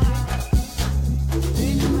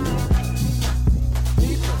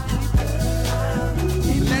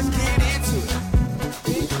 Let's get into it.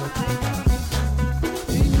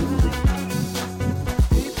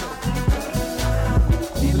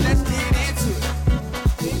 Let's get into it.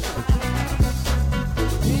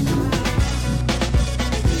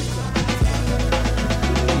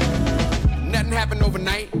 Nothing happened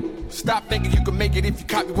overnight. Stop thinking you can make it if you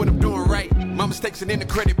copy what I'm doing right. My mistakes ain't in the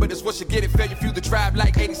credit, but it's what you get it. Failure fuel the drive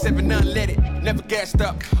like 87, none let it. Never gassed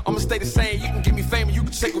up. I'ma stay the same. You can give me fame and you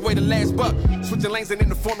can take away the last buck. Switching lanes ain't in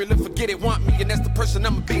the formula, forget it. Want me and that's the person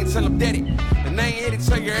I'ma be until I'm dead it. And I ain't here to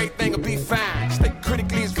tell you everything will be fine. Stay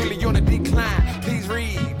critically is really on a decline. Please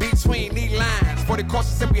read between these lines. For the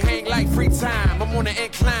courses that we hang like free time. I'm on the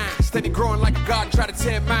incline. Steady growing like a garden, try to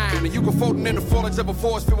tear mine. And you go folding in the foliage of a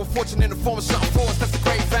forest, filled with fortune in the form of something for us. That's a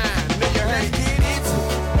grapevine. Know you heard it. Get into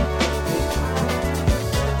it.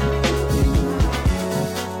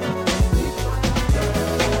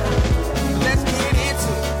 Let's get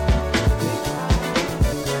into it.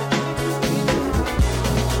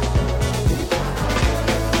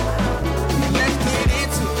 Let's get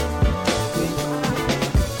into it.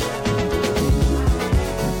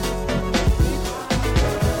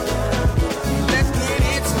 Let's get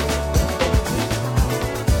into it.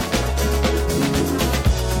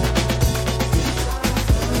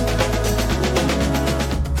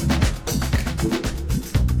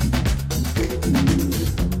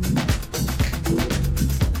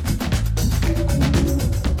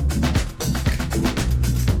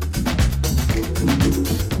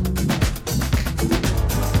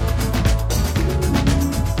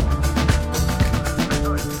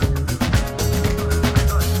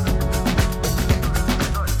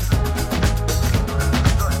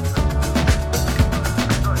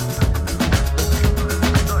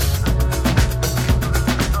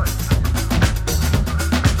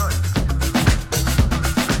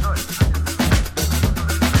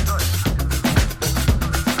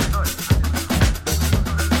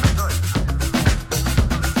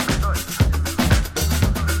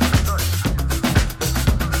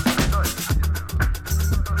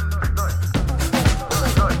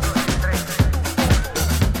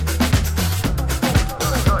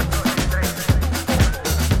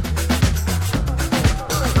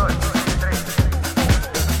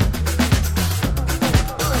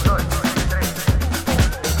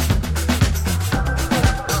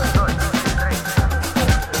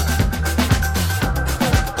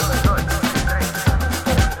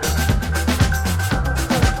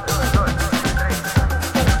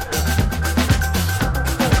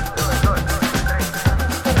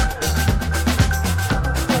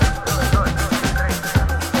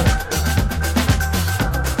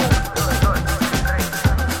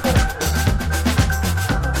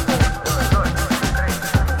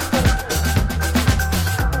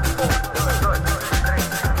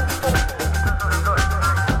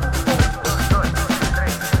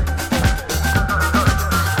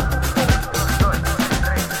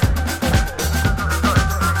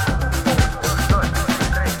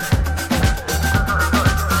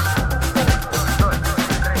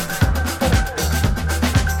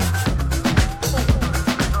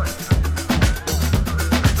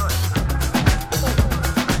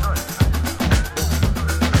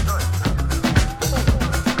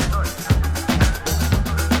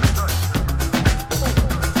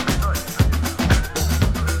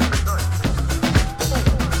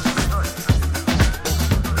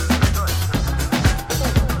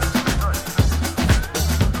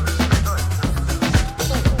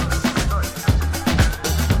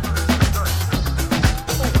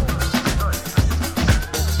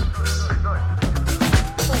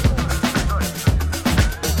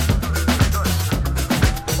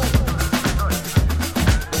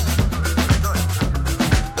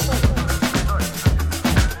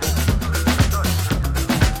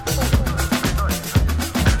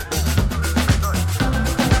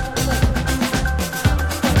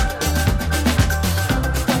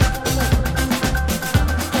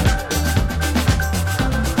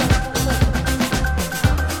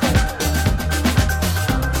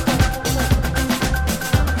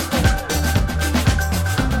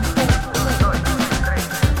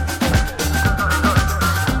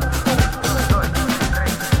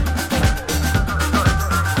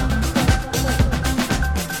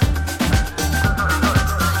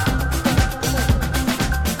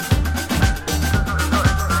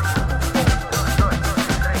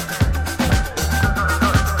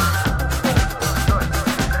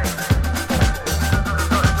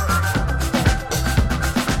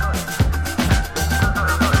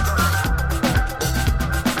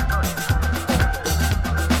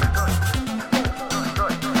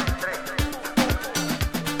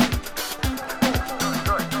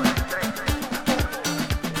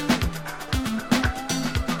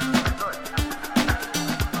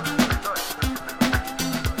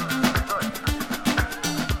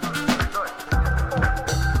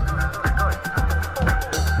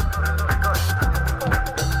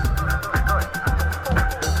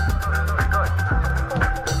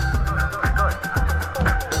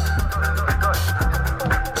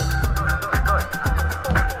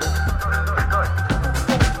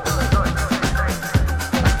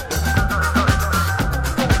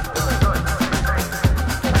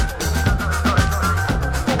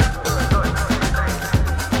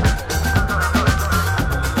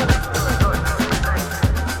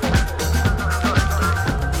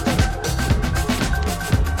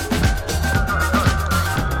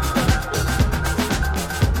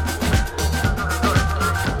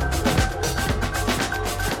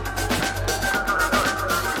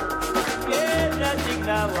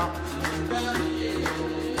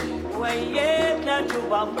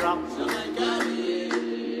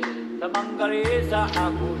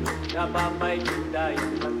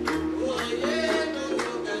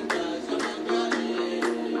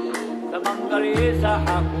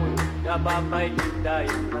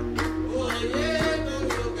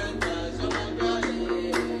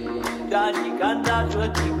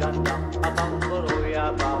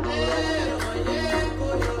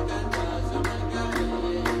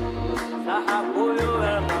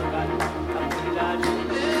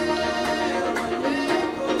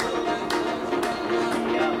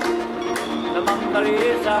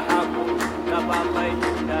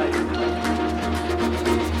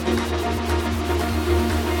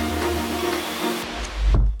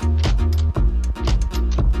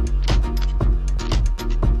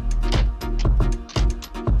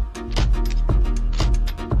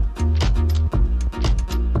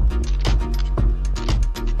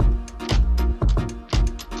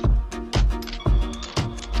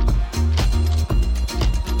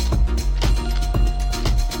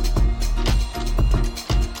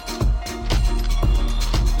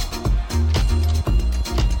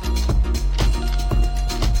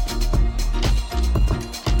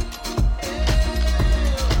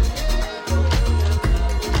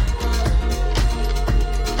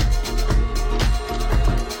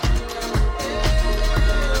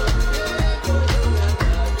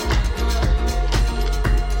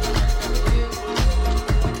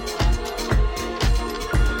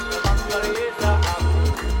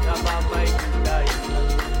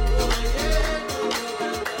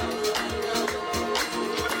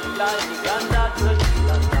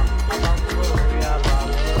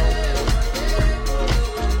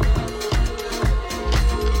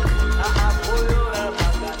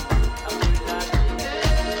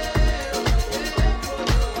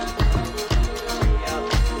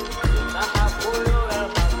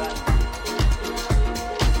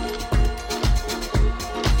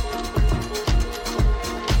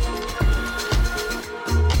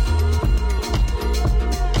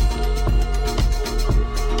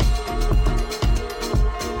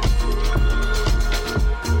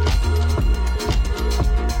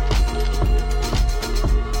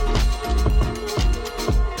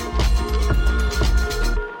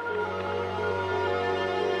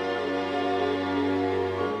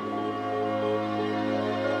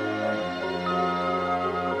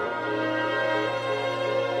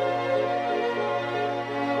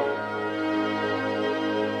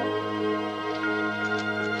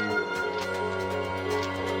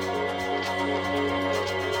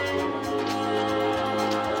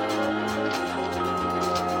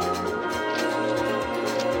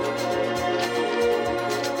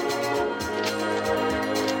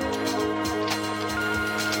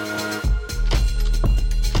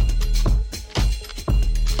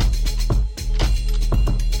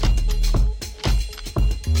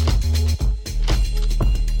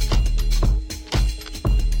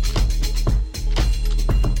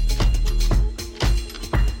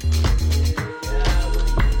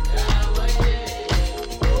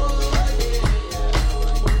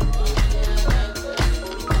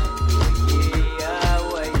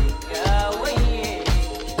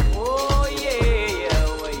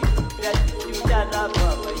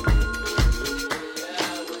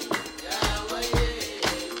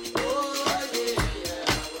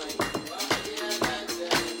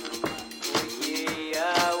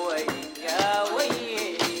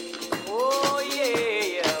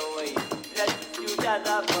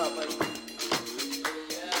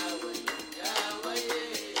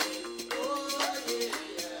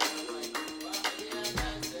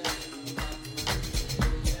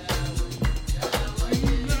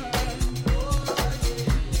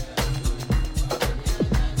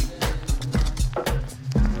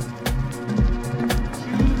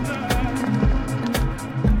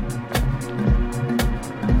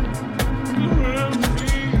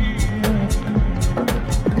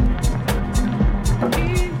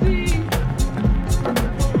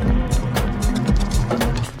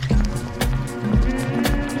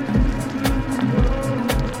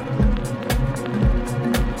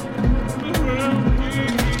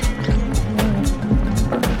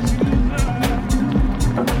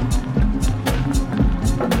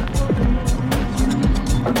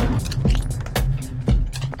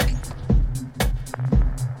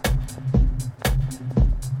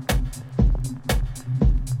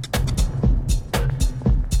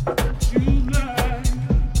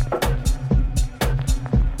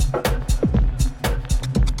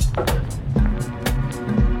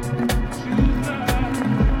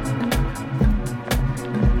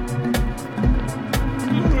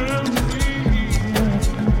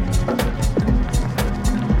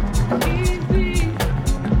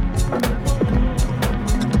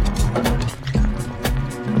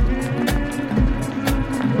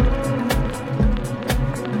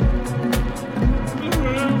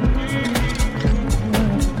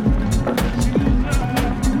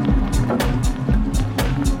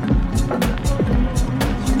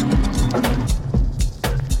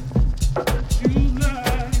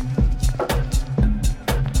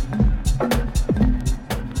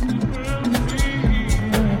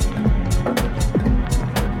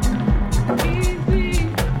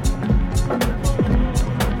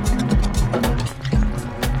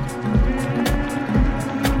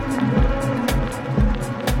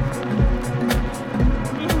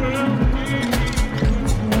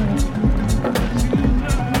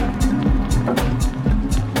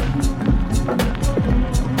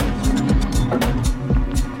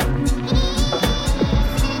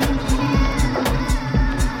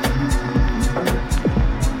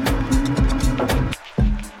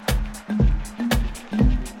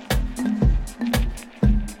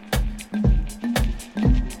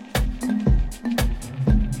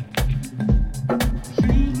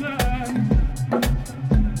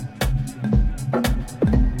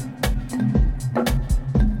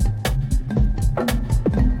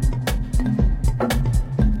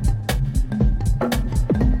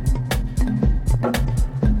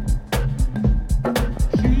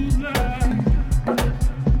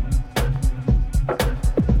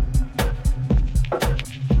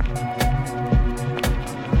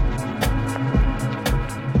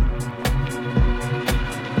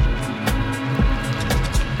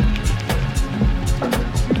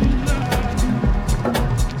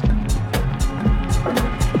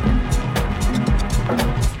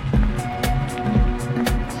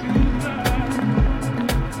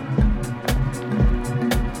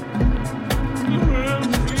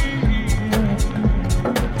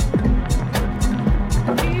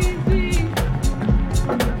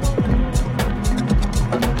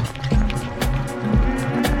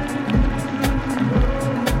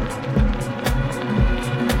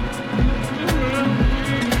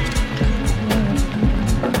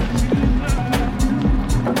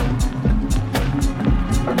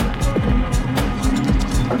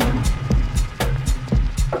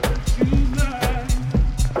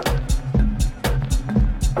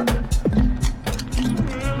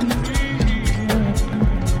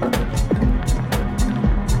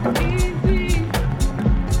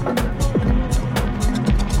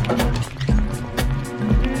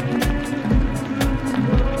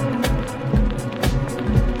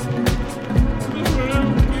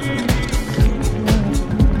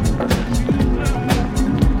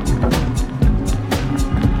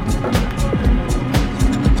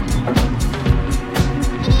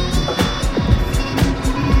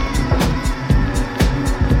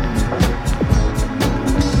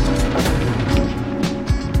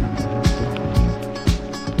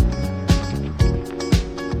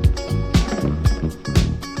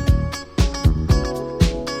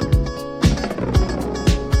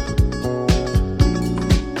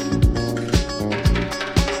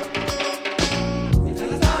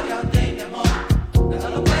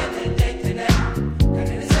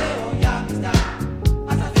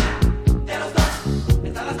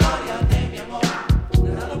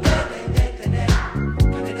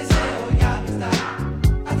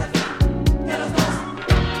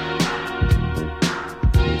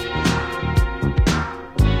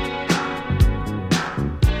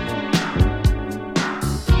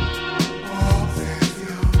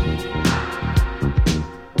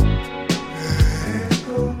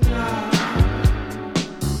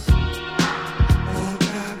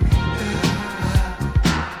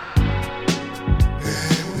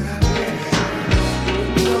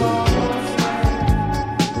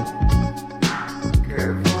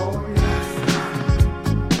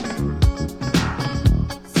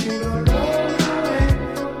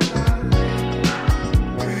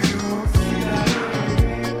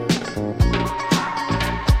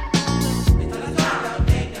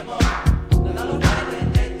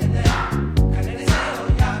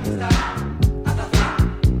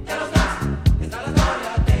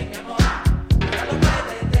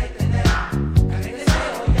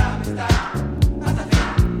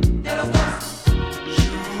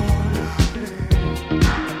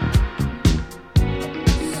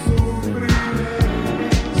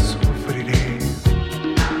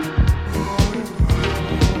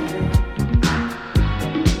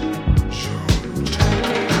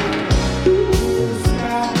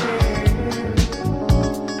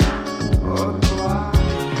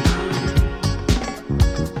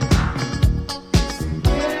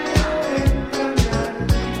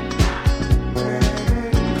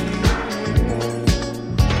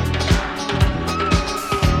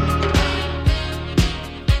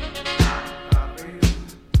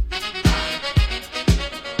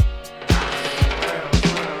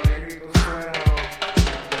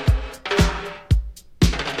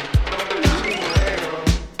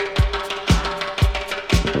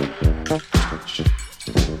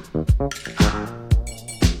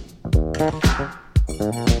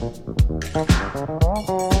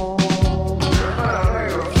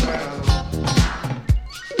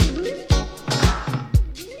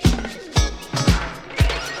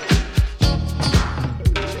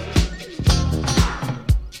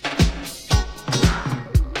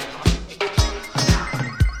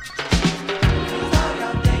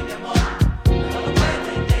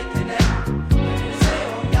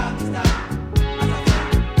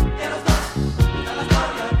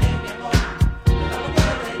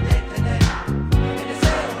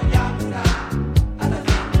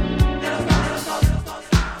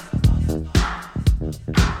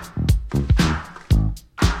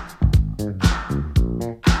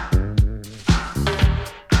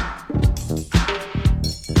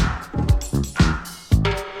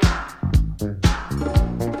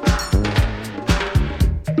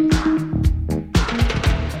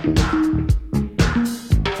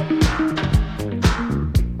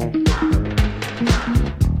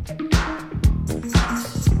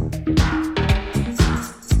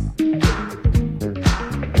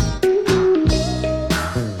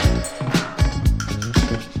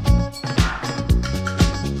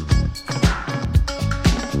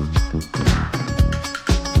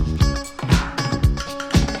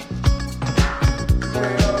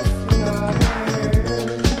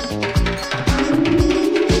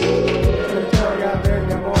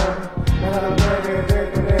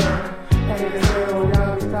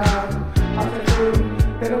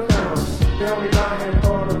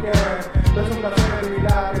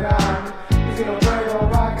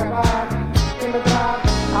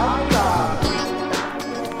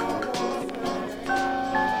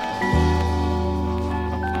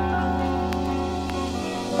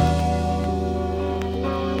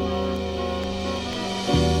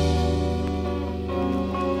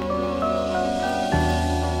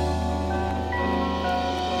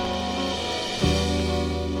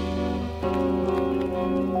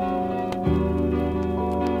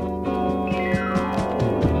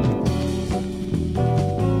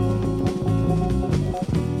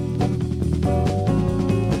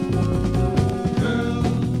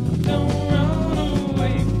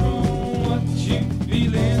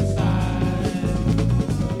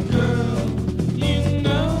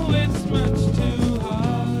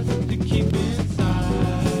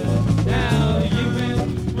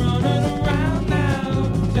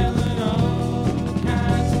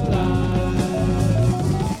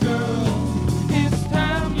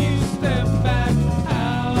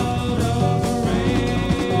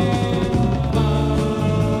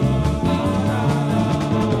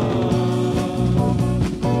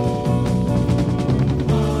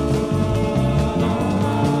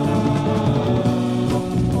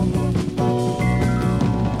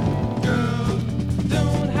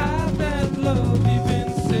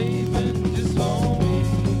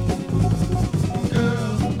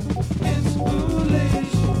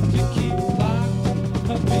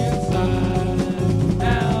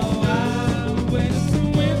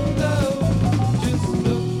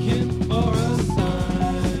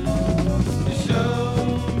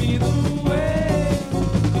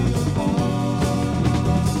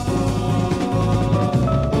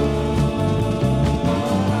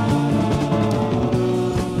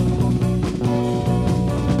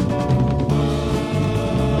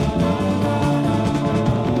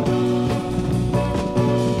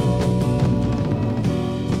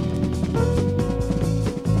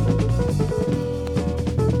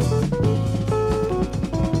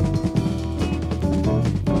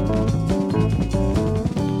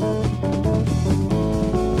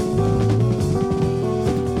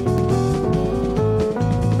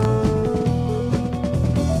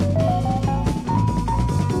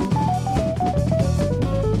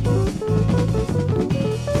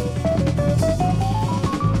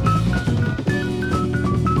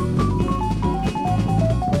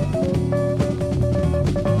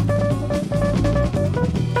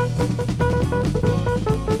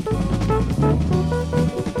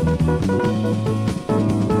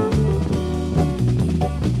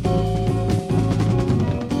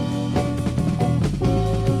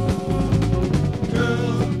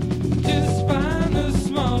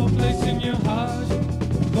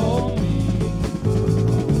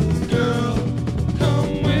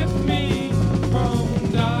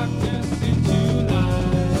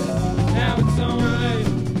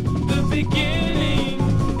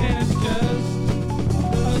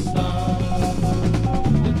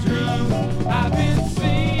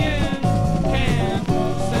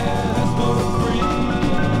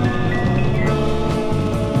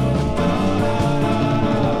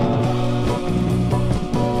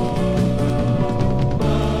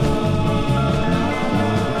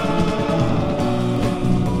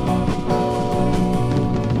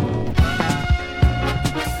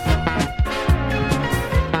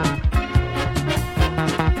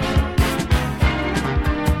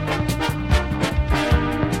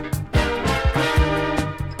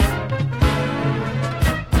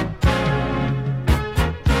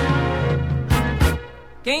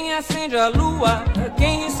 acende a lua,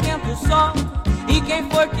 quem esquenta o sol, e quem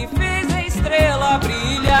foi que fez a estrela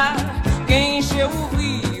brilhar? Quem encheu o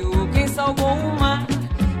rio, quem salvou o mar,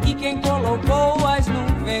 e quem colocou as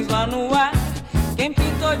nuvens lá no ar? Quem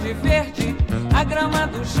pintou de verde a grama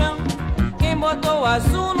do chão, quem botou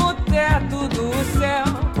azul no teto do céu?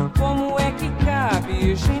 Como é que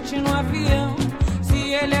cabe gente no avião,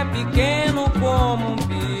 se ele é pequeno como um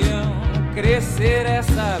peão? Crescer é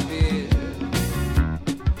saber,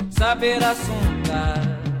 saber assuntar.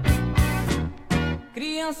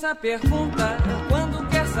 Criança pergunta quando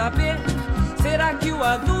quer saber, será que o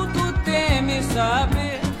adulto teme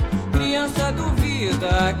saber? Criança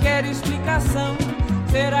duvida, quer explicação,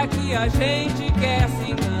 será que a gente quer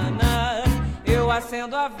se enganar? Eu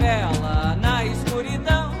acendo a vela na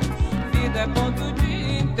escuridão, vida é ponto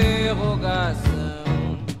de interrogação.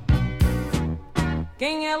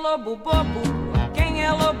 Quem é lobo bobo, quem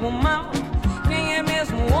é lobo mau, quem é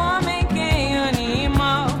mesmo homem, quem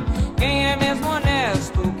animal? Quem é mesmo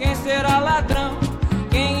honesto, quem será ladrão?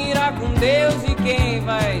 Quem irá com Deus e quem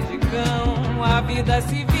vai de cão? A vida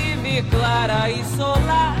se vive clara e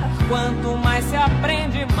solar, quanto mais se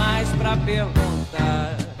aprende, mais pra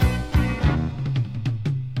perguntar.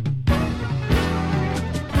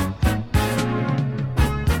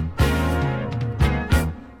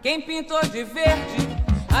 Quem pintou de verde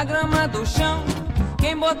a grama do chão,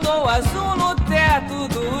 quem botou azul no teto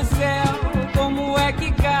do céu? Como é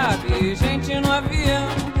que cabe gente no avião,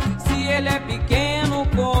 se ele é pequeno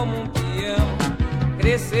como um peão?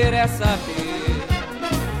 Crescer é saber,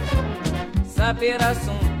 saber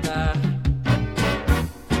assuntar.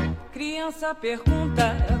 Criança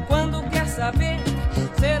pergunta quando quer saber,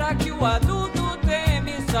 será que o adulto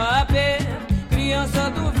teme saber? Criança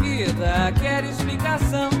duvida, quer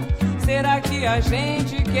explicação, será que a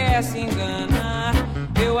gente quer se enganar?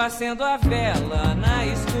 Eu acendo a vela na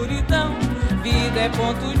escuridão, vida é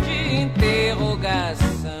ponto de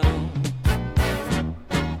interrogação.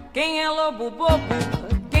 Quem é lobo bobo,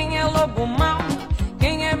 quem é lobo mau,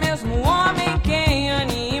 quem é mesmo homem, quem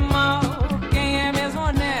animal? Quem é mesmo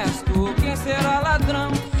honesto, quem será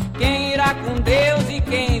ladrão? Quem irá com Deus e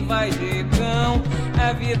quem vai de cão?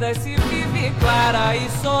 A vida se vive clara e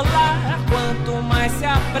solar, quanto mais se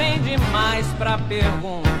aprende, mais pra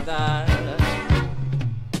perguntar.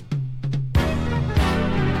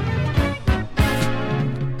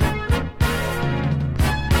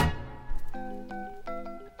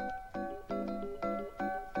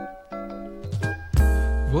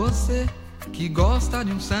 Você que gosta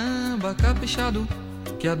de um samba caprichado,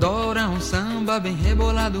 que adora um samba bem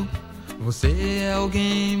rebolado, você é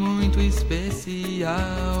alguém muito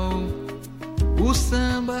especial. O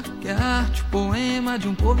samba que é arte, o poema de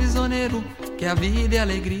um povo prisioneiro, que é a vida e a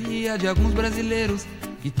alegria de alguns brasileiros,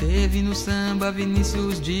 que teve no samba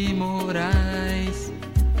Vinícius de Moraes.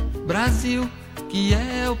 Brasil, que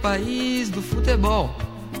é o país do futebol,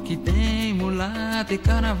 que tem mulata e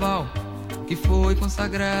carnaval, que foi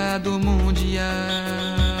consagrado mundial.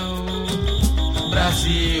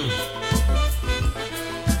 Brasil,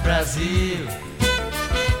 Brasil,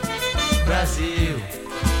 Brasil,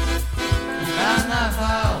 o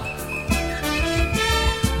carnaval.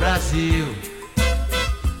 Brasil,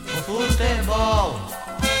 o futebol.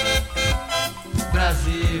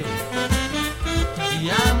 Brasil,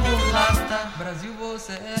 e a mulata. Brasil,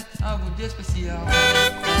 você é algo de especial.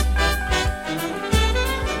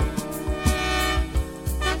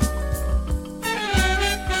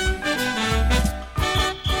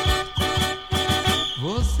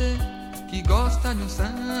 Você que gosta de um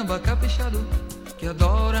samba caprichado, que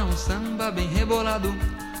adora um samba bem rebolado,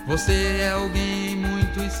 você é alguém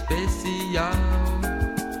muito especial.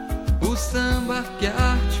 O samba que é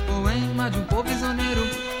arte, poema de um povo prisioneiro,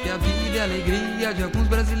 que é a vida e a alegria de alguns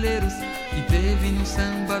brasileiros, que teve no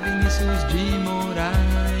samba Vinícius de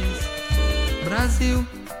Moraes. Brasil,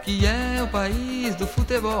 que é o país do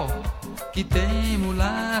futebol, que tem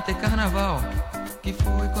mulata e carnaval, que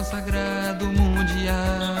foi consagrado mundial.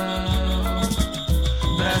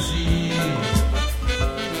 Brasil,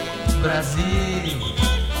 Brasil,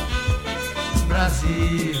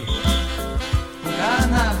 Brasil, o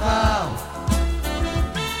carnaval.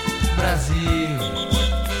 Brasil,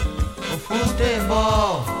 o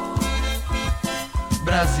futebol.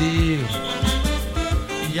 Brasil,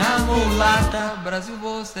 e a mulata. Brasil,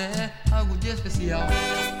 você é algo de especial.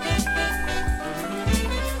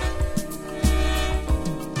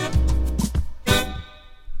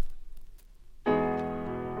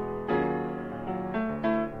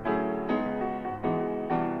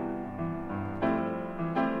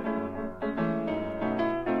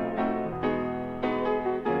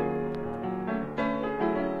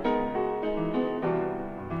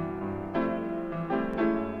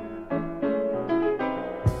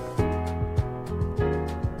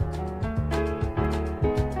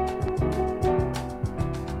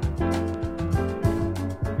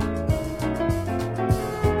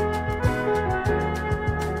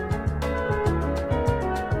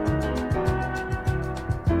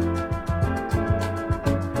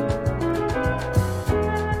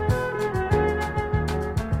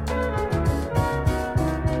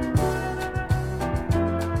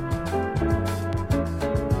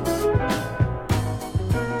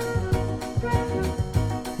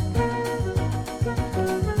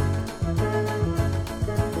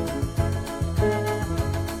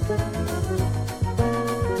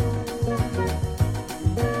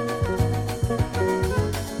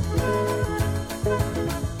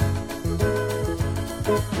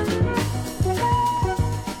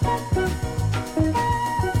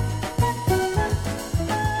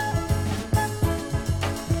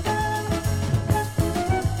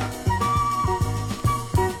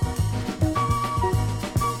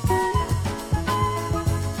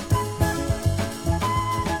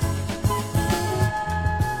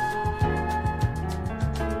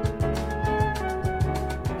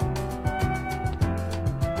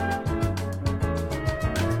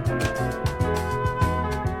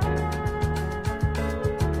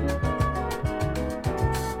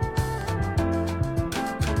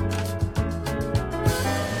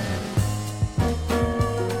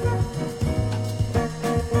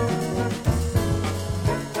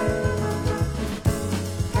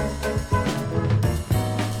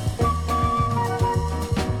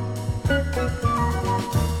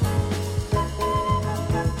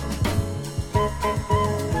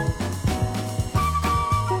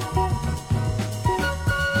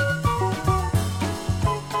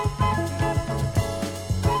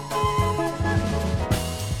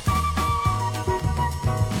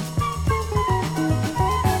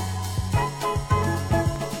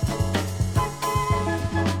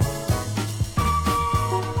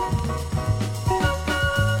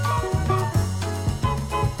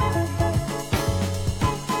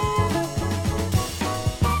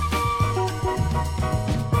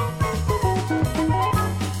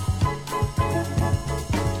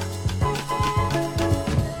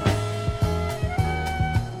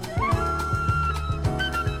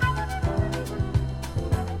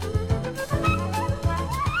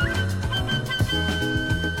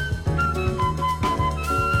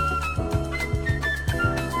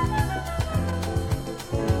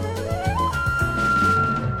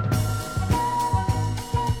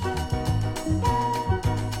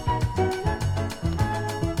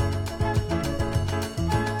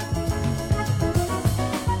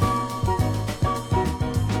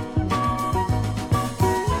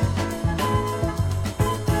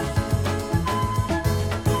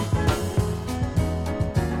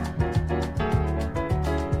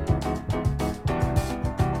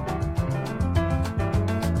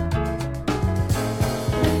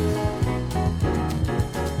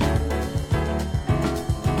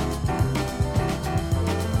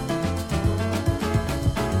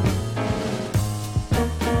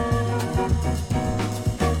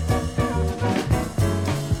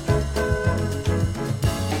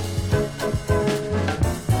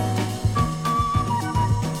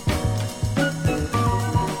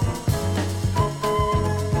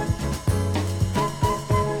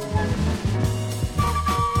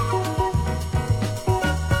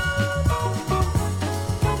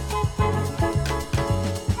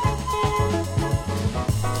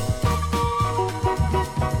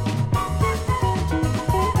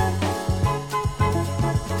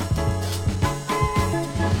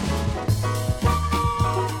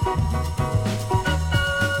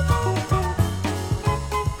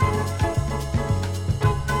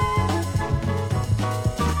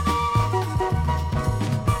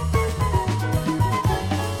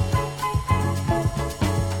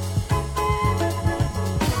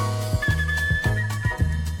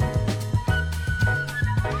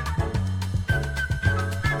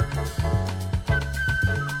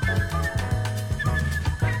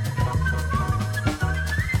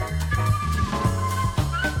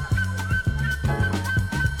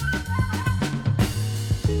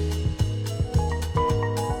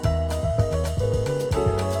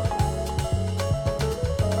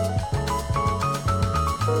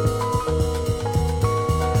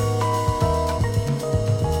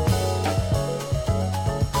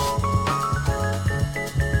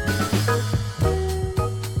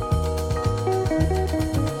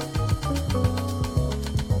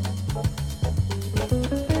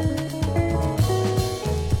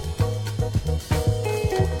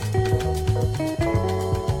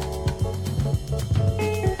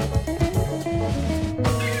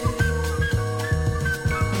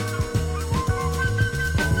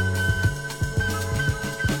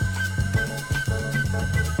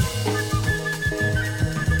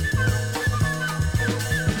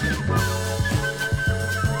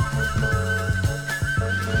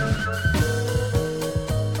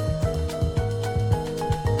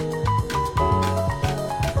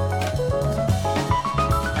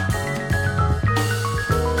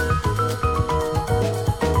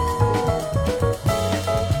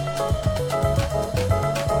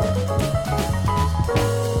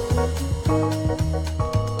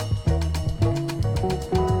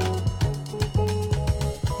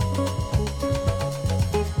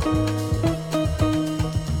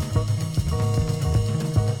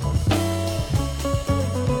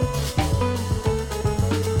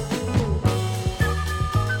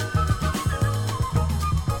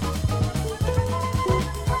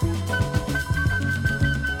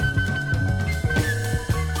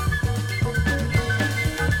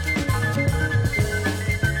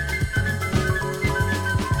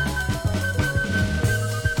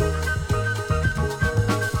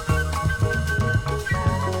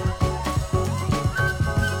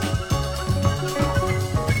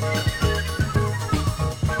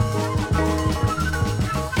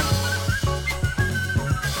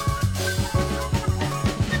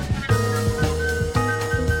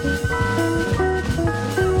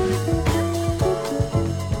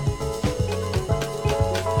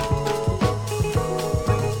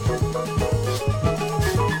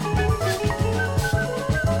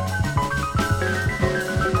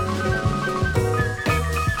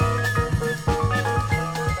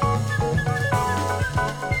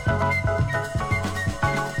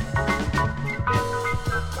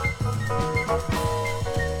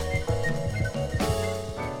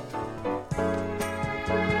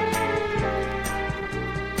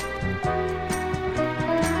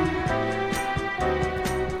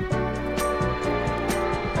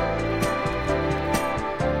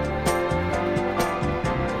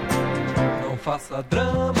 faça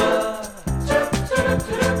drama,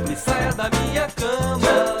 e saia da minha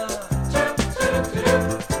cama.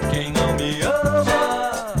 Quem não me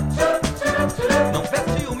ama, não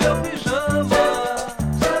veste o meu pijama.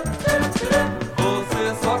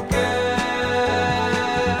 Você só quer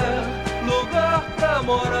lugar pra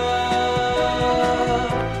morar,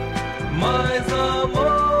 mas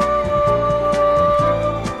amor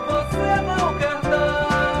você não quer dar.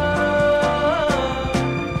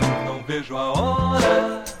 Não vejo a hora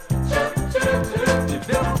de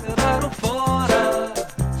ver você dar um fora.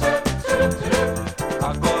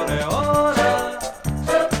 Agora é hora,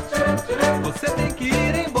 você tem que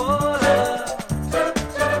ir embora.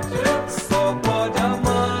 Só pode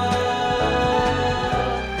amar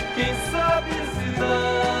quem sabe se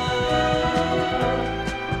dar.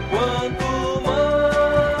 Quanto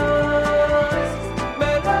mais,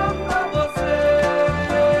 melhor pra você.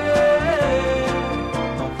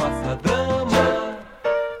 Não faça drama.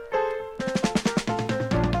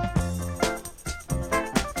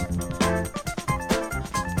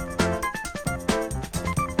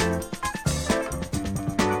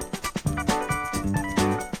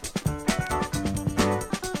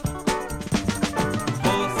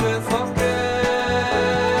 Você só quer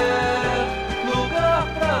lugar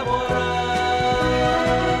pra morar,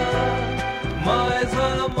 mas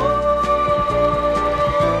amor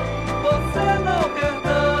você não quer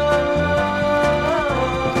dar.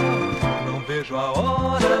 Não vejo a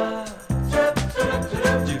hora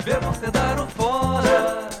de ver você dar um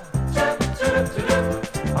fora.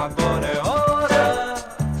 Agora é hora,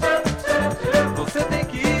 você tem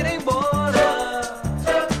que ir embora.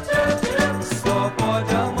 Só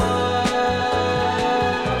pode amar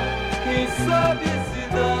quem sabe se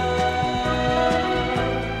dar.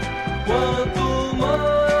 Quanto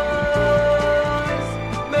mais,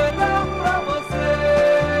 melhor pra você.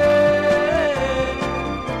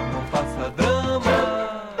 Não faça drama.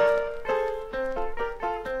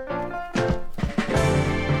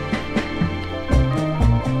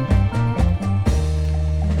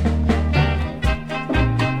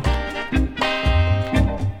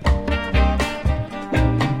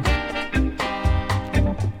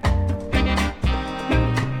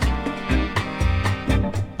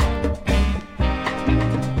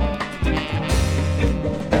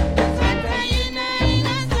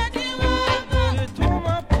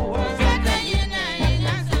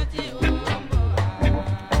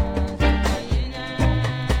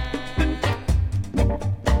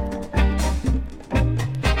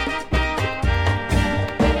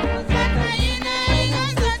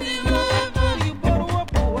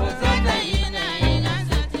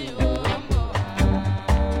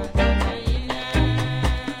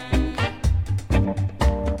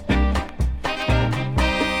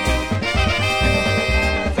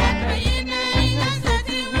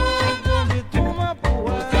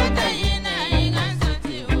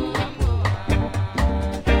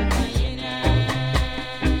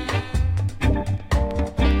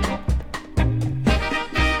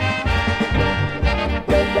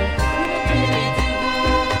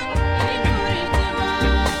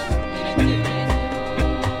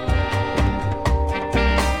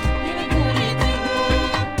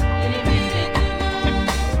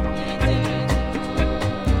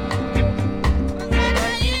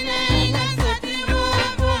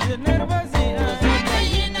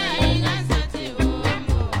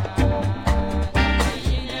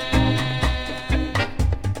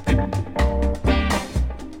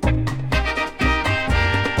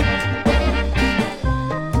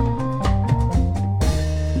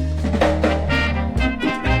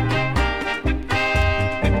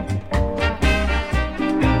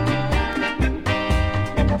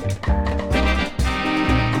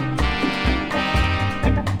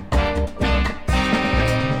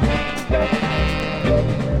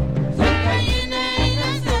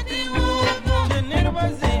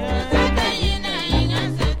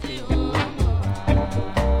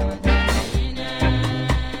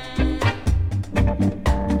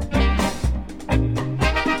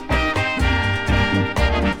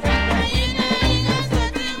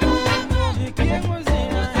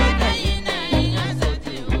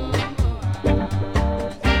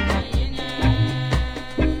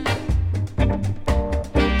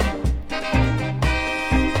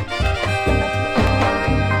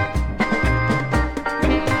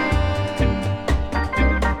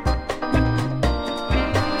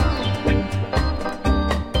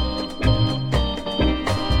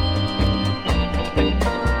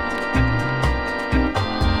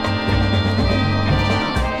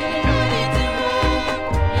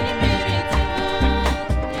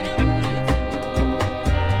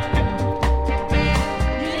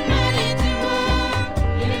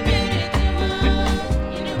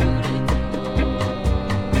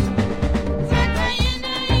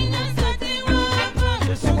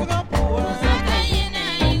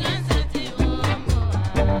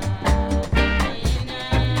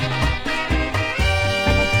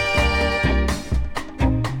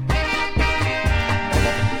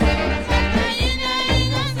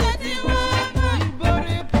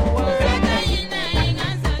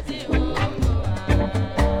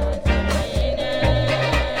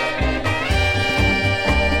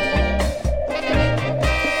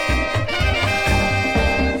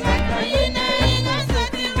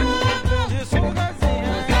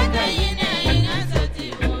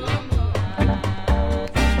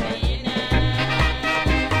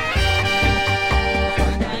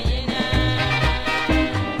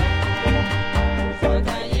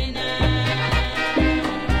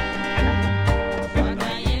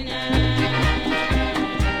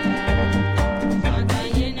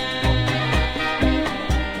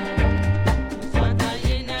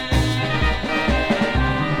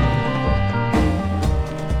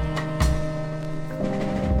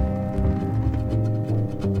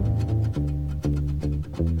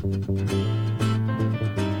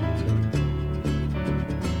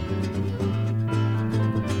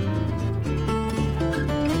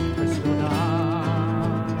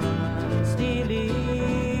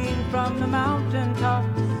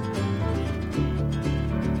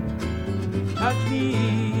 touch me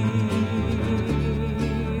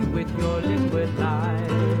with your liquid light.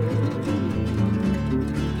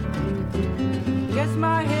 Kiss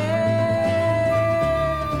my hair,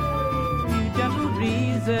 gentle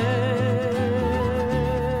breezes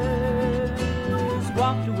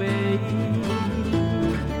walked away.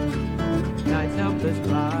 Night's helpless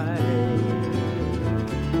bright,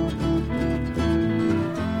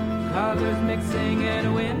 colors mixing in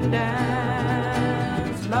a wind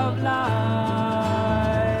dance. Love light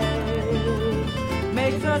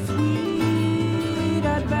makes a sweet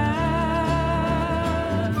advance.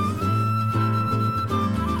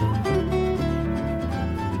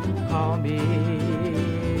 Call me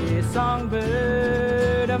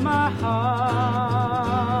songbird of my heart.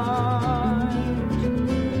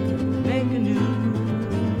 Make anew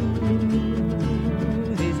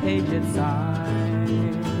these aged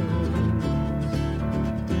signs.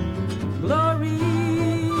 Glory,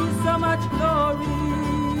 so much glory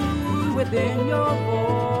within your voice.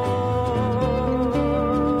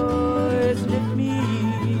 Lift me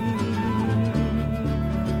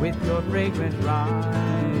with your fragrant rhyme.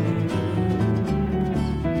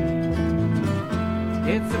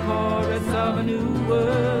 It's the chorus of a new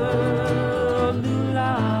world, new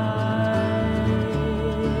life.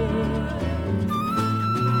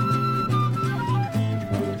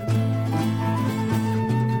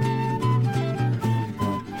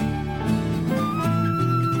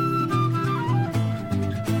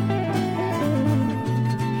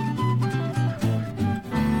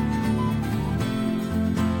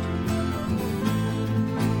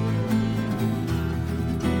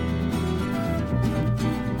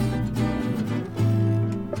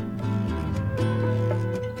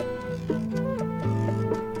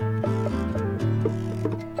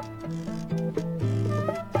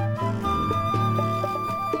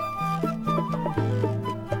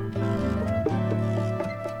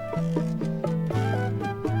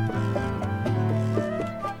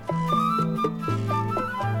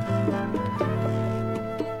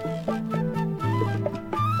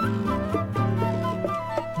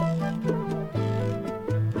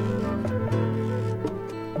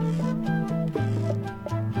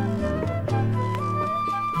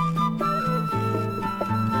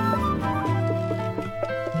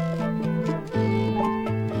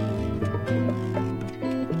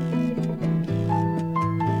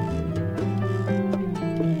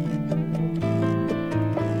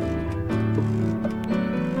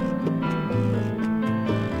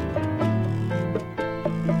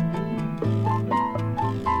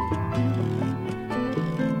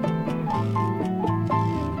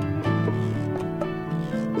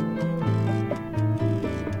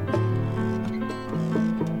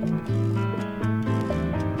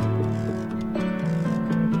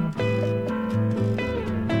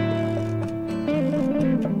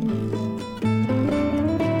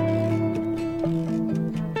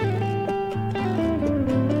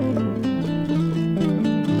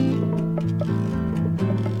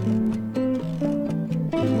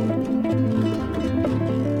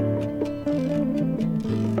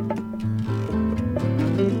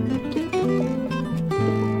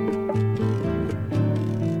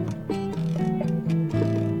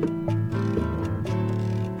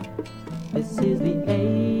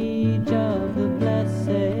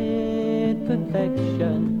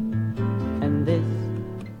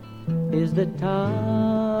 is the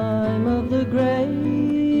time of the greatest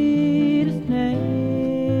name.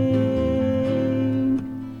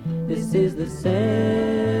 This is the century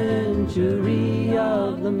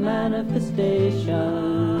of the manifestation,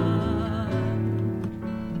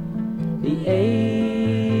 the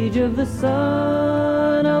age of the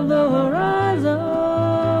sun, of the horizons,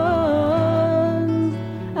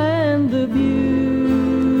 and the beautiful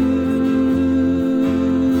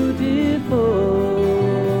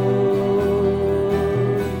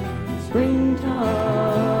springtime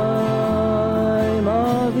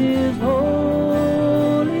of His holiness,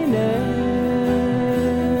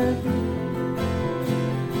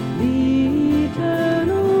 the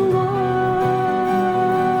eternal one.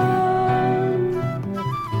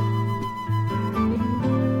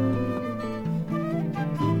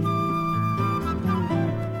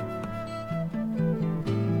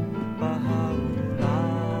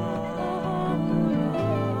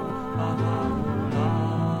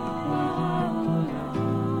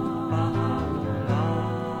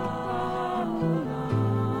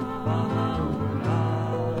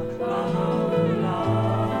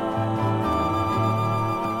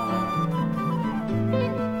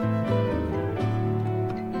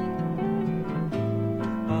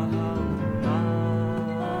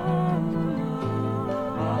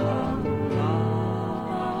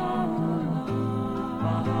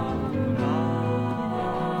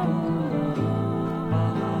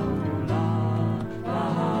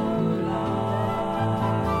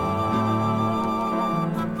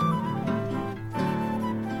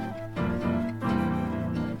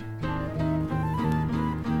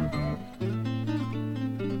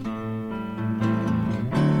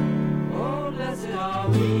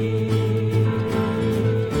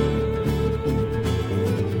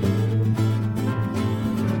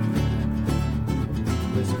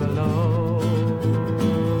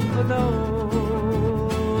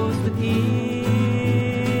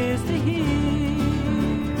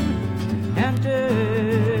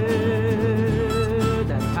 entered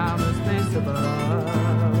that timeless place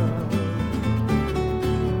above.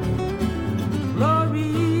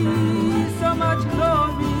 Glory, so much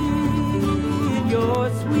glory in your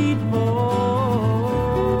sweet voice.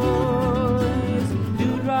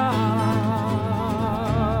 Dewdrop,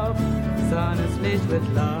 sun is laced with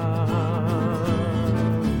love.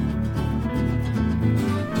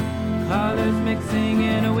 Colors mixing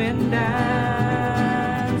in a wind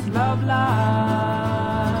dance, love light.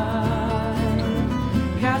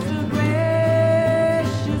 Cast a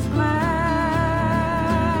gracious glance.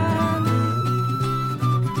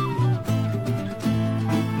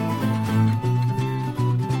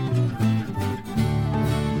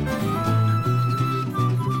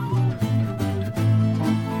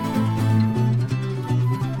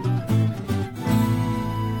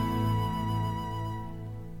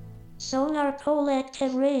 Sonar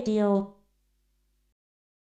Kollektiv Radio.